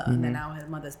her mother. And then now her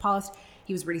mother's passed.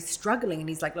 He was really struggling, and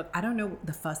he's like, look, I don't know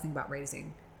the first thing about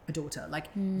raising a daughter. Like,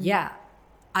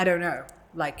 I don't know.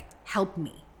 Like, help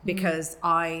me, because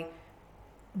my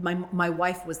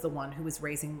wife was the one who was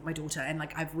raising my daughter, and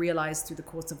like, I've realized through the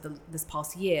course of this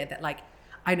past year that like,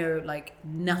 I know like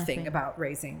nothing about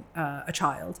raising a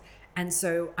child. And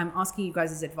so I'm asking you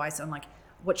guys' advice on like,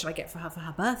 what should I get for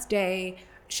her birthday?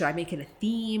 Should I make it a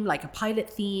theme, like a pilot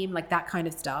theme, like that kind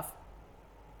of stuff?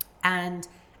 And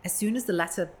as soon as the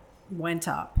letter went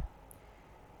up,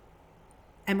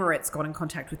 Emirates got in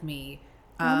contact with me.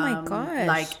 Oh my gosh.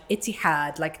 Like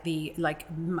Etihad, like the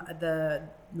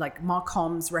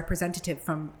Marcom's representative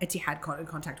from Etihad got in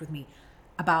contact with me.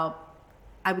 About,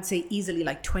 I would say easily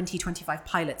like 20, 25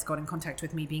 pilots got in contact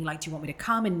with me, being like, do you want me to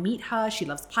come and meet her? She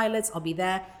loves pilots. I'll be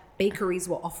there. bakeries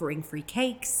were offering free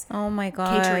cakes. Oh my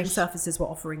gosh. Catering services were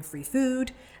offering free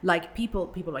food. Like people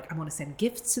like, I want to send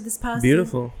gifts to this person.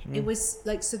 Beautiful. It was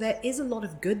like, so there is a lot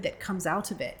of good that comes out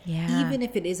of it. Yeah. Even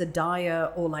if it is a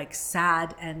dire or like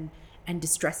sad and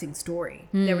distressing story,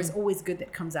 there is always good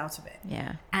that comes out of it.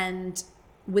 Yeah. And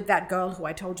with that girl who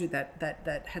I told you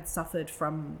that had suffered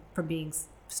from being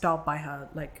starved by her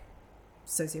like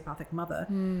sociopathic mother,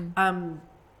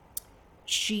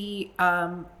 she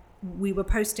we were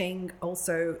posting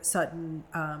also certain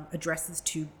addresses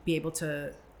to be able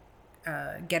to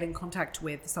get in contact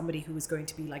with somebody who was going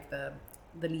to be like the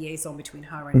liaison between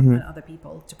her and other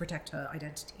people to protect her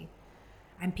identity.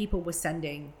 And people were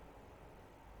sending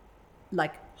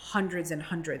like hundreds and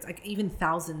hundreds, like even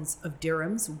thousands of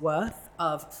dirhams worth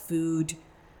of food,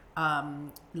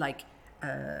 like you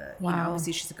know, Wow.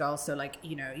 obviously she's a girl, so like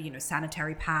you know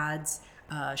sanitary pads,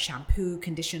 shampoo,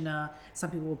 conditioner. Some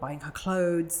people were buying her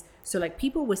clothes. So like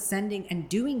people were sending and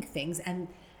doing things, and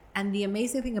the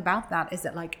amazing thing about that is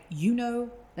that like, you know,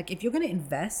 like if you're going to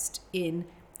invest in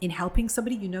helping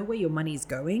somebody, you know where your money is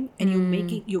going, and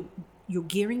you're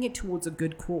gearing it towards a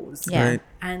good cause. Yeah. Right.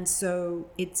 And so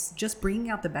it's just bringing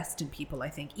out the best in people, I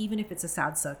think, even if it's a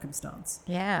sad circumstance.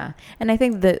 Yeah. And I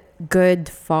think the good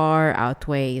far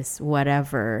outweighs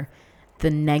whatever the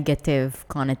negative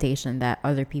connotation that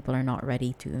other people are not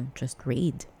ready to just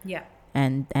read. Yeah.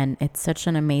 And it's such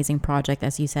an amazing project.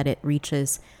 As you said, it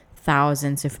reaches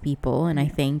thousands of people, and I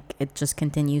think it just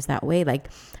continues that way. Like,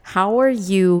 how are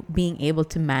you being able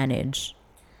to manage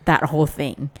that whole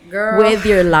thing, Girl. with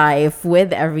your life,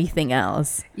 with everything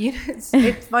else? You know,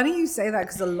 it's funny you say that,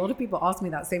 because a lot of people ask me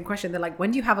that same question. They're like, when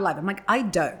do you have a life? I'm like, I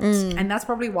don't. And that's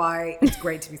probably why it's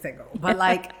great to be single. But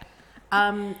like,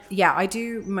 yeah, I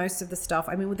do most of the stuff.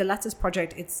 I mean, with the Letters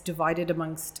Project, it's divided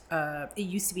amongst, it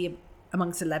used to be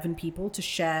amongst 11 people to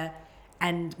share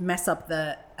and mess up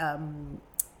the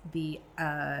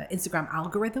Instagram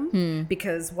algorithm,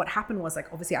 because what happened was, like,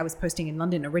 obviously I was posting in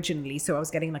London originally, so I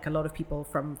was getting like a lot of people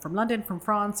from London, from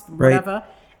France, from Right. whatever.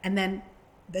 And then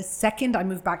the second I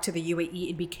moved back to the UAE,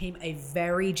 it became a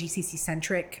very GCC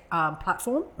centric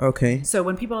platform. Okay. So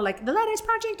when people are like, the Letters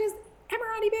Project is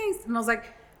Emirati based, and I was like,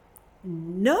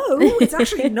 no, it's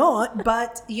actually not.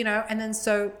 But you know, and then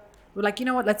so we're like, you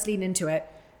know what, let's lean into it.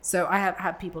 So I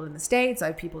have people in the States, I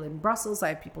have people in Brussels, I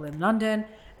have people in London.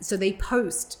 So they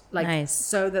post like, Nice.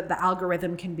 so that the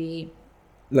algorithm can be,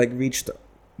 Like reached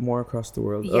more across the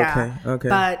world. yeah. Okay.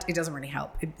 But it doesn't really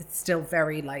help. It's still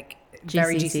very like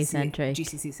very GCC centric.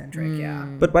 GCC centric, yeah.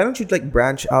 But why don't you like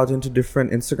branch out into different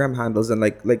Instagram handles, and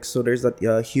like so there's that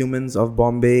Humans of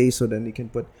Bombay, so then you can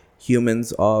put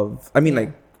Humans of, I mean,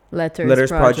 like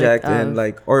Letters Project and of-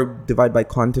 like, or divide by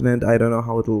continent. I don't know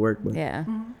how it'll work, but yeah.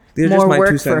 these are More just my work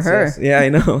 2 for cents. her. Yes. Yeah, I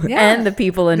know. Yeah. And the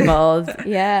people involved.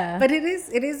 Yeah. But it is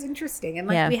interesting. And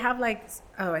like Yeah. we have like,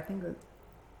 oh, I think that,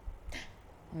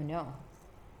 Oh no.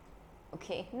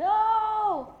 Okay.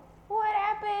 No. What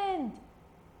happened?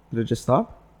 Did it just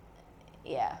stop?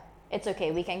 Yeah. It's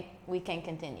okay. We can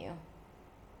continue.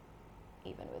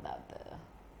 Even without the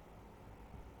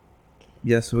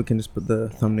Yes, so we can just put the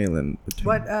thumbnail in between.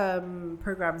 what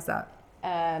program is that?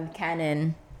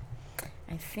 Canon.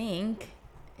 I think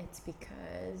it's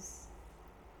because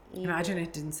Imagine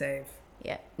it didn't save.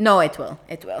 Yeah. No, it will.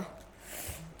 It will.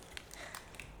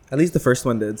 At least the first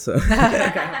one did, so.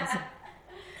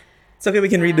 It's okay, we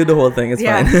can redo the whole thing. It's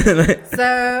Yeah. fine.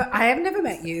 So I have never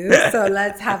met you, so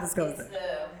let's have this go. the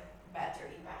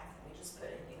battery back. We just put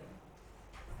a new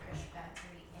fresh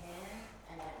battery in,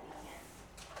 and then we can.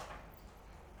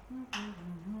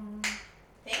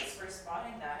 Thanks for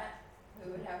spotting that.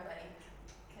 We would have like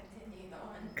continued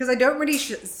on. Because I don't really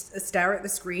stare at the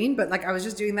screen, but like I was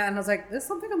just doing that, and I was like, "There's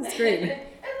something on the screen." It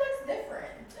looks different.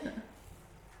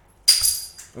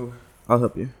 Oh, I'll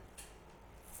help you.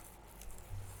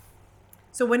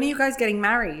 So when are you guys getting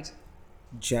married?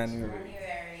 January.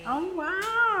 January. Oh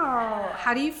wow!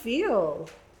 How do you feel?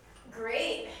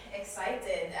 Great,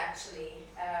 excited actually,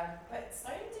 but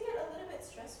starting to get a little bit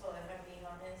stressful if I'm being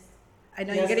honest. I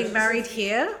know Yes, you're getting this is- married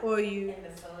here, or you? In the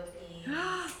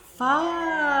Philippines.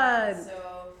 Fun.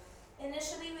 So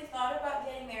initially we thought about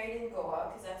getting married in Goa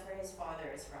because that's where his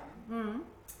father is from, Mm.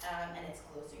 and it's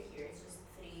closer here. It's just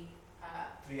 3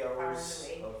 3 hours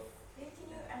away. Babe, can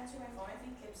you answer my phone? I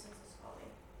think Gibson's is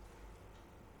calling.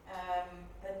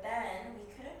 But then we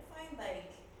couldn't find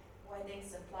like wedding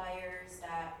suppliers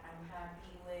that I'm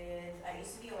happy with. I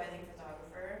used to be a wedding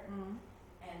photographer, Mm.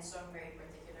 and so I'm very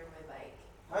particular with like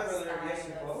Hi, the brother. Yes,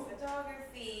 you style call? of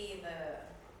photography, the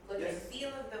look and Yes.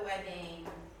 feel of the wedding.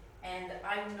 And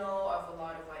I know of a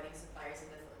lot of wedding suppliers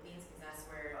in the Philippines because that's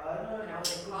where when I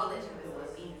was in college in the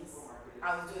Philippines.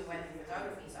 I was doing wedding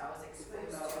photography, so I was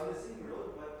exposed to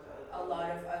a lot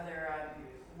of other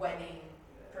wedding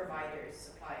providers,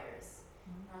 suppliers.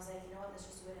 And I was like, you know what, let's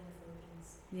just do it in the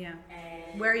Philippines. Yeah.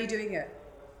 And Where are you doing it?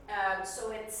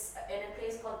 so it's in a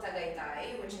place called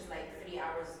Tagaytay, which is like 2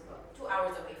 hours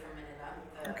away from Manila,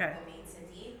 the main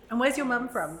city. And where's your mum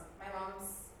from? My mom's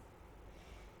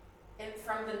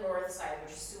from the north side,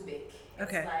 which is Subic.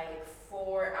 It's like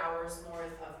 4 hours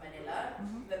north of Manila.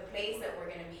 The place that we're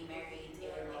going to be married in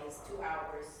is 2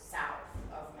 hours south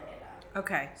of Manila.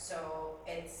 Okay. So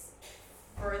it's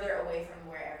further away from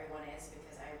where everyone is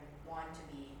because I want to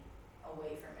be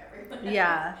away from everyone.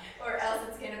 Yeah. Or else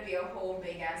it's going to be a whole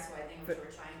big ass wedding, which we're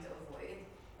trying to avoid.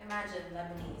 Imagine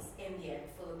Lebanese, Indian,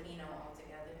 Filipino all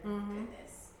together.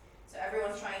 Goodness. So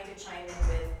everyone's trying to chime in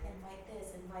with invite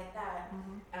this, invite that.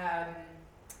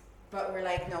 But we're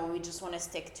like, no, we just want to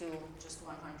stick to just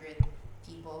 100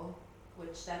 people,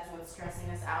 which that's what's stressing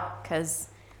us out because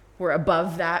we're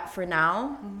above that for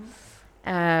now.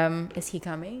 Is he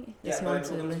coming? Does he want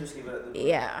to?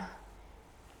 Yeah.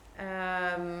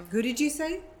 Who did you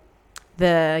say?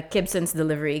 The Gibson's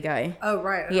delivery guy. Oh,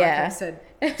 right. Yeah. I said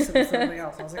something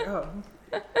else. I was like, oh.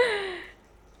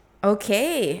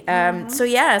 Okay. So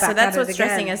yeah, so Back that's at it what's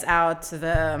stressing again. us out,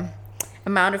 the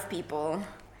amount of people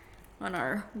on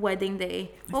our wedding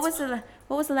day. What was the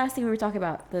last thing we were talking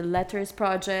about? The letters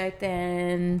project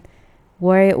and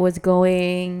where it was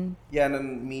going. Yeah, and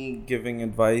then me giving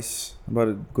advice about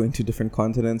it going to different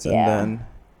continents, Yeah. and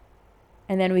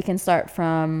then we can start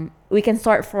from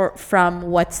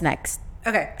what's next.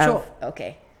 Okay, sure.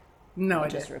 Okay. No, I I'll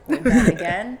just didn't. record that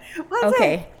again. What's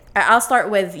Okay. I'll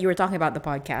start with, you were talking about the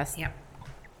podcast. Yeah.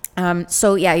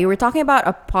 So yeah, you were talking about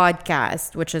a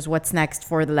podcast, which is what's next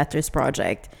for the Letters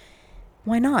Project.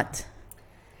 Why not?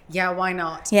 Yeah, why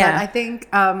not? Yeah. But I think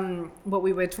what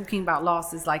we were talking about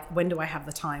last is like, when do I have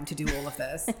the time to do all of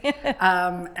this?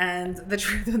 And the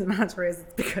truth of the matter is,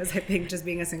 it's because I think just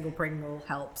being a single Pringle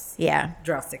helps Yeah.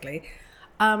 drastically.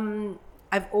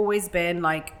 I've always been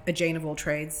like a Jane of all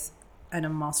trades and a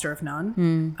master of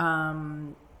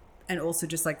none. And also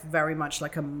just like very much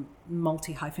like a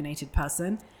multi-hyphenated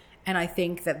person. And I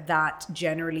think that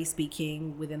generally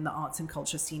speaking within the arts and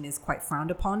culture scene is quite frowned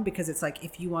upon, because it's like,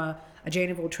 if you are a Jane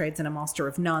of all trades and a master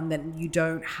of none, then you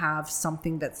don't have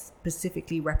something that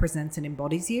specifically represents and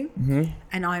embodies you.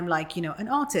 And I'm like, an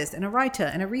artist and a writer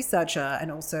and a researcher.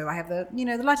 And also I have the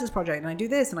Letters Project, and I do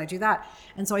this and I do that.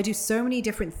 And so I do so many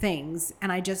different things.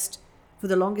 And I just, for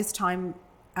the longest time,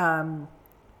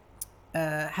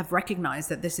 have recognized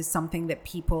that this is something that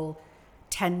people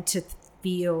tend to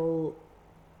feel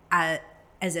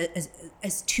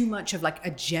as too much of like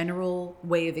a general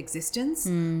way of existence,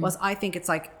 was I think it's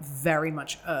like very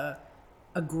much a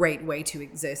great way to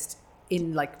exist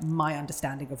in like my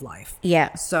understanding of life.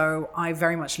 Yeah. So I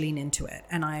very much lean into it.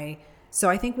 And I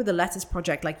think with the Letters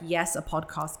Project, like, yes, a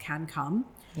podcast can come.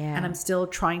 Yeah. And I'm still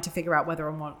trying to figure out whether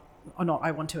or not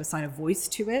I want to assign a voice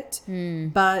to it.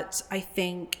 But I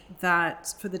think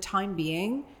that for the time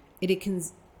being, it can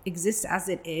exist as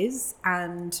it is,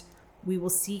 and we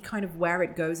will see kind of where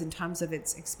it goes in terms of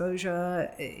its exposure,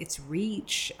 its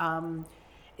reach.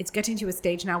 It's getting to a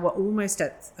stage now where almost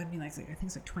at, I think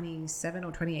it's like 27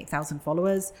 or 28,000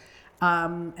 followers.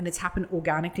 And it's happened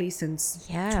organically since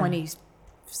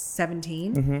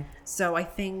 2017. So I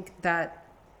think that,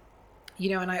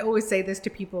 and I always say this to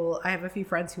people, I have a few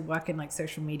friends who work in like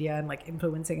social media and like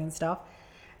influencing and stuff.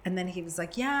 And then he was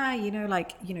like,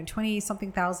 20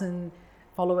 something thousand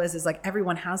followers is like,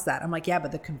 everyone has that. I'm like, yeah,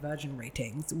 but the conversion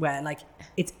ratings where like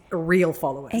it's real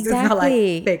followers. Exactly. It's not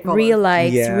like fake followers. Real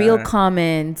likes, real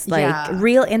comments,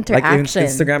 real interaction.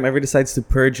 Like if Instagram ever decides to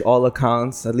purge all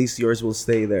accounts, at least yours will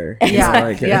stay there.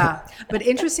 Yeah. But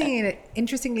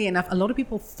interestingly enough, a lot of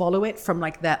people follow it from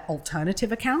like their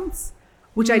alternative accounts,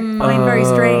 which I find very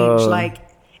strange. Like,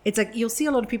 it's like, you'll see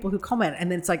a lot of people who comment,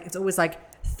 and then it's always like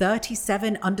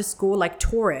 37 _ like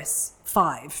Taurus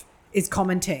 5 is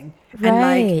commenting.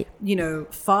 Right. And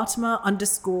like, Fatima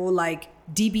 _ like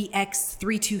DBX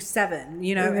 327,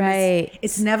 and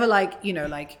it's never like,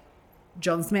 like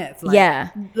John Smith.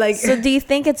 Like, Like, so do you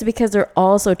think it's because they're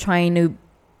also trying to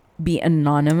be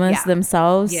anonymous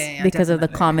themselves because of the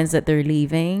comments that they're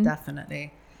leaving?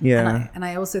 Definitely. Yeah. And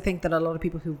I also think that a lot of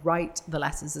people who write the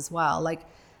letters as well, like,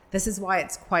 this is why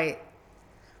it's quite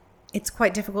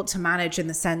difficult to manage, in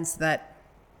the sense that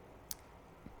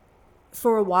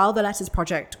for a while the Letters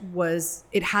Project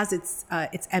has its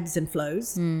ebbs and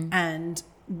flows, and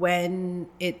when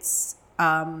it's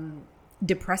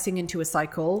depressing into a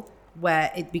cycle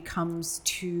where it becomes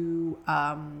too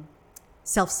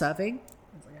self-serving.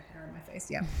 There's like a hair in my MySpace,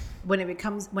 yeah. When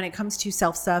it comes to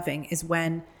self-serving is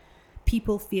when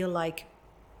people feel like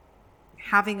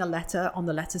having a letter on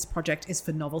the Letters Project is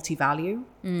for novelty value,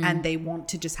 and they want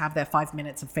to just have their 5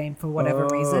 minutes of fame for whatever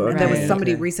reason. And there was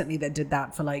somebody recently that did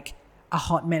that for like a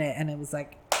hot minute, and it was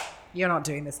like, you're not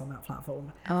doing this on that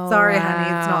platform. Sorry, honey,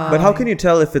 it's not. But how can you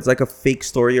tell if it's like a fake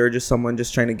story or just someone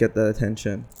just trying to get the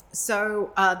attention?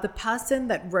 So the person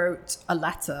that wrote a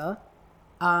letter,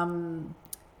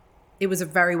 it was a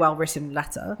very well written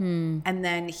letter, and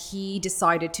then he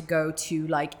decided to go to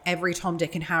like every Tom,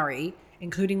 Dick, and Harry,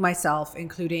 including myself,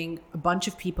 including a bunch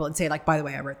of people, and say like, by the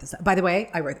way, I wrote this. By the way,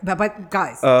 I wrote. But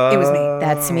guys, it was me.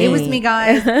 That's me. It was me,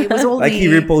 guys. It was all Like me. he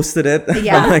reposted it.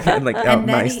 Yeah. like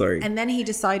my story. And then he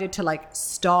decided to like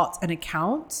start an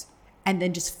account and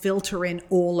then just filter in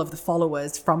all of the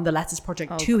followers from the Letters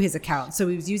Project to his account. So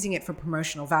he was using it for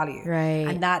promotional value. Right.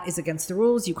 And that is against the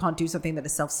rules. You can't do something that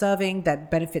is self-serving,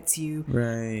 that benefits you.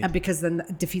 Right. And because then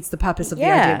it defeats the purpose of the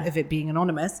idea of it being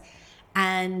anonymous.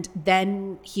 And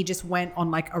then he just went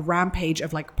on like a rampage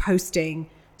of like posting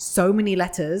so many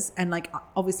letters, and like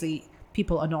obviously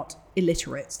people are not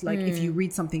illiterate. Like if you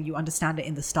read something, you understand it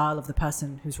in the style of the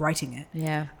person who's writing it.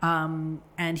 Yeah.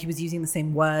 And he was using the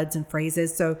same words and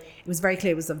phrases, so it was very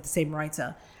clear it was of the same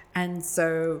writer. And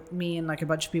so me and like a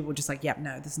bunch of people were just like, yep,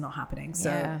 no, this is not happening.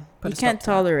 So you can't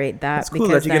tolerate that. It's cool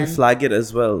that you can flag it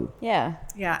as well. Yeah.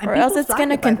 Yeah. And Or else people it's flag going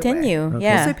to it, by the way. continue. Okay.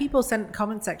 Yeah. Also, people send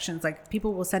comment sections, like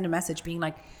people will send a message being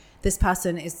like, this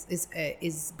person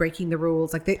is breaking the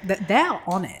rules. Like they're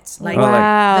on it. Like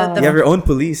Wow. You have your own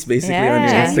police basically on your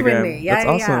Yeah. Instagram. Genuinely. Yeah,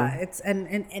 That's yeah, awesome. It's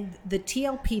and the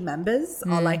TLP members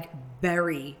are like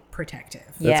very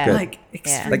protective. Yeah. good. Like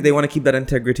extremely. Like they want to keep that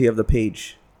integrity of the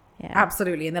page. Yeah.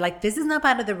 Absolutely. And they're like, this is not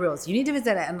part of the rules. You need to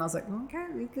visit it. And I was like, okay.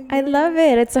 We can I love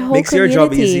it. It's a whole Makes your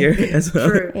community. job easier as well.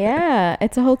 True. Yeah.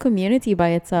 It's a whole community by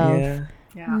itself. Yeah.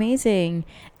 Yeah. Amazing.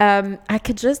 I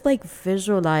could just like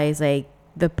visualize like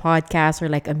the podcast or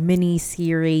like a mini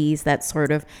series that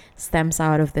sort of stems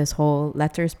out of this whole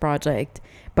Letters Project.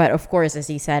 But of course, as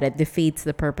you said, it defeats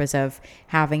the purpose of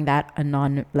having that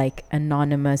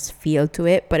anonymous feel to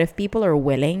it. But if people are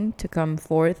willing to come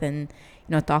forth and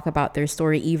talk about their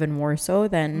story even more so,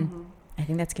 then I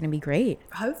think that's going to be great.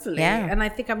 Hopefully. Yeah. And I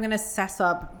think I'm going to set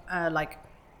up like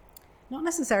not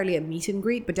necessarily a meet and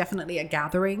greet, but definitely a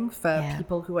gathering for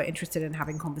people who are interested in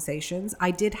having conversations.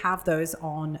 I did have those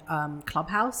on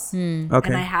Clubhouse. Okay.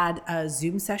 And I had a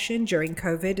Zoom session during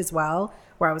COVID as well,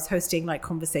 where I was hosting like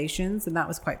conversations, and that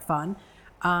was quite fun.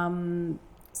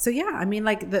 So yeah, I mean,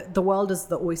 like the world is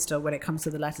the oyster when it comes to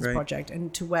the Letters Project,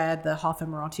 and to where the Half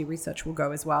Emirati research will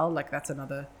go as well. Like that's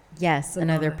another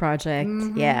another project.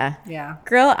 Yeah. Yeah.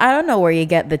 Girl, I don't know where you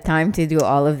get the time to do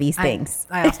all of these things.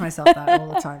 I ask myself that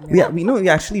all the time. Yeah, we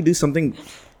actually do something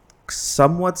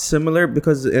somewhat similar,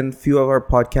 because in few of our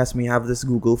podcasts we have this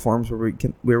Google Forms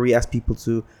where we ask people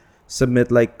to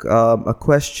submit like a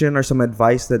question or some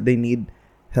advice that they need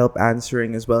help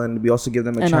answering as well, and we also give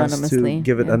them a chance to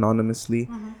give it anonymously.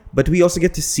 But we also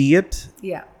get to see it,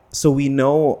 so we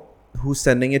know who's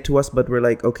sending it to us. But we're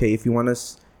like, okay, if you want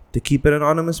us to keep it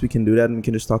anonymous, we can do that, and we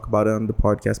can just talk about it on the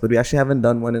podcast. But we actually haven't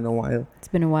done one in a while. It's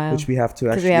been a while, which we have to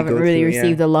because actually we haven't really through,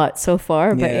 received a lot so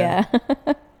far. But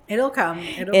it'll come.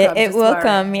 It will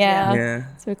come. Yeah.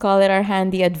 So we call it our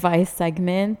handy advice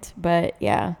segment. But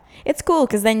yeah, it's cool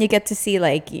because then you get to see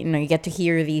you get to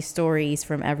hear these stories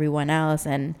from everyone else,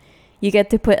 and you get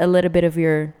to put a little bit of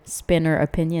your spin or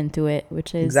opinion to it,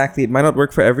 which is exactly. It might not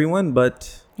work for everyone,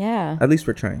 but at least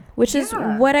we're trying. Which is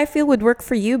what I feel would work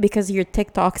for you, because your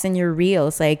TikToks and your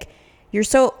reels, like you're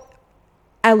so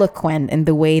eloquent in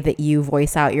the way that you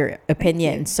voice out your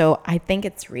opinion. So I think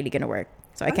it's really gonna work.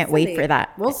 So I can't wait for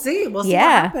that. We'll see. We'll see what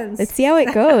happens. Let's see how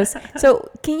it goes. So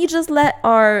can you just let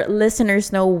our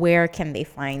listeners know where can they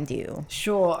find you?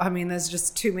 Sure. I mean, there's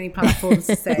just too many platforms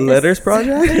to say. Letters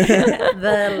Project?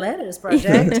 The Letters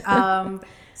Project.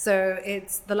 So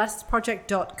it's the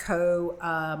lettersproject.co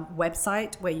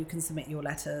website, where you can submit your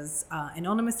letters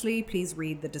anonymously. Please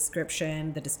read the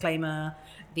description, the disclaimer,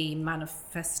 the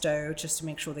manifesto, just to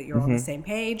make sure that you're on the same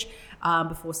page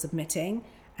before submitting.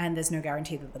 And there's no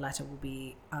guarantee that the letter will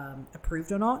be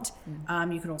approved or not.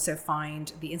 You can also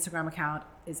find the Instagram account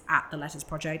is at the Letters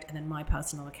Project, and then my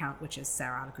personal account, which is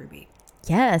Sarah Alagrubi.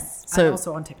 Yes. So and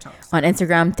also on TikTok. On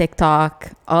Instagram,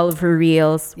 TikTok, all of her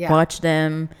reels. Yeah. Watch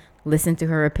them. Listen to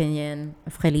her opinion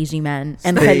of Khaliji man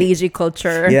and Khaliji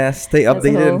culture. Yeah, stay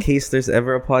updated in case there's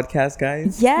ever a podcast,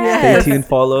 guys. Yes. Stay tuned,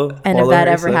 follow. And if that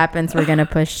ever happens, we're gonna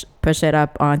push it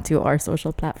up onto our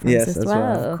social platforms as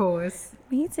well. Of course.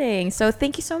 Amazing. So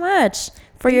thank you so much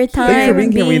for your time. Thank you for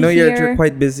being here. We know here. you're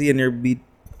quite busy and you're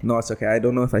No, it's okay. I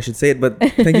don't know if I should say it, but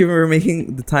thank you for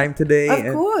making the time today.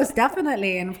 Of course,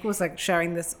 definitely. And of course, like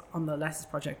sharing this on the Letters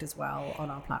Project as well, on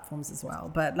our platforms as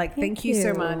well. But like, thank you so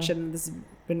you. much. And this has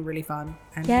been really fun.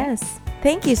 And Yes.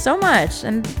 Thank you so much.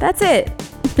 And that's it.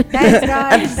 Thanks,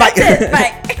 guys.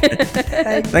 Bye.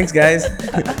 Bye. Thanks, guys.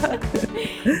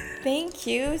 Thank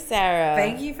you, Sarah.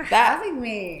 Thank you for having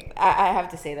me. I have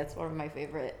to say that's one of my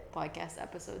favorite podcast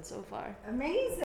episodes so far. Amazing.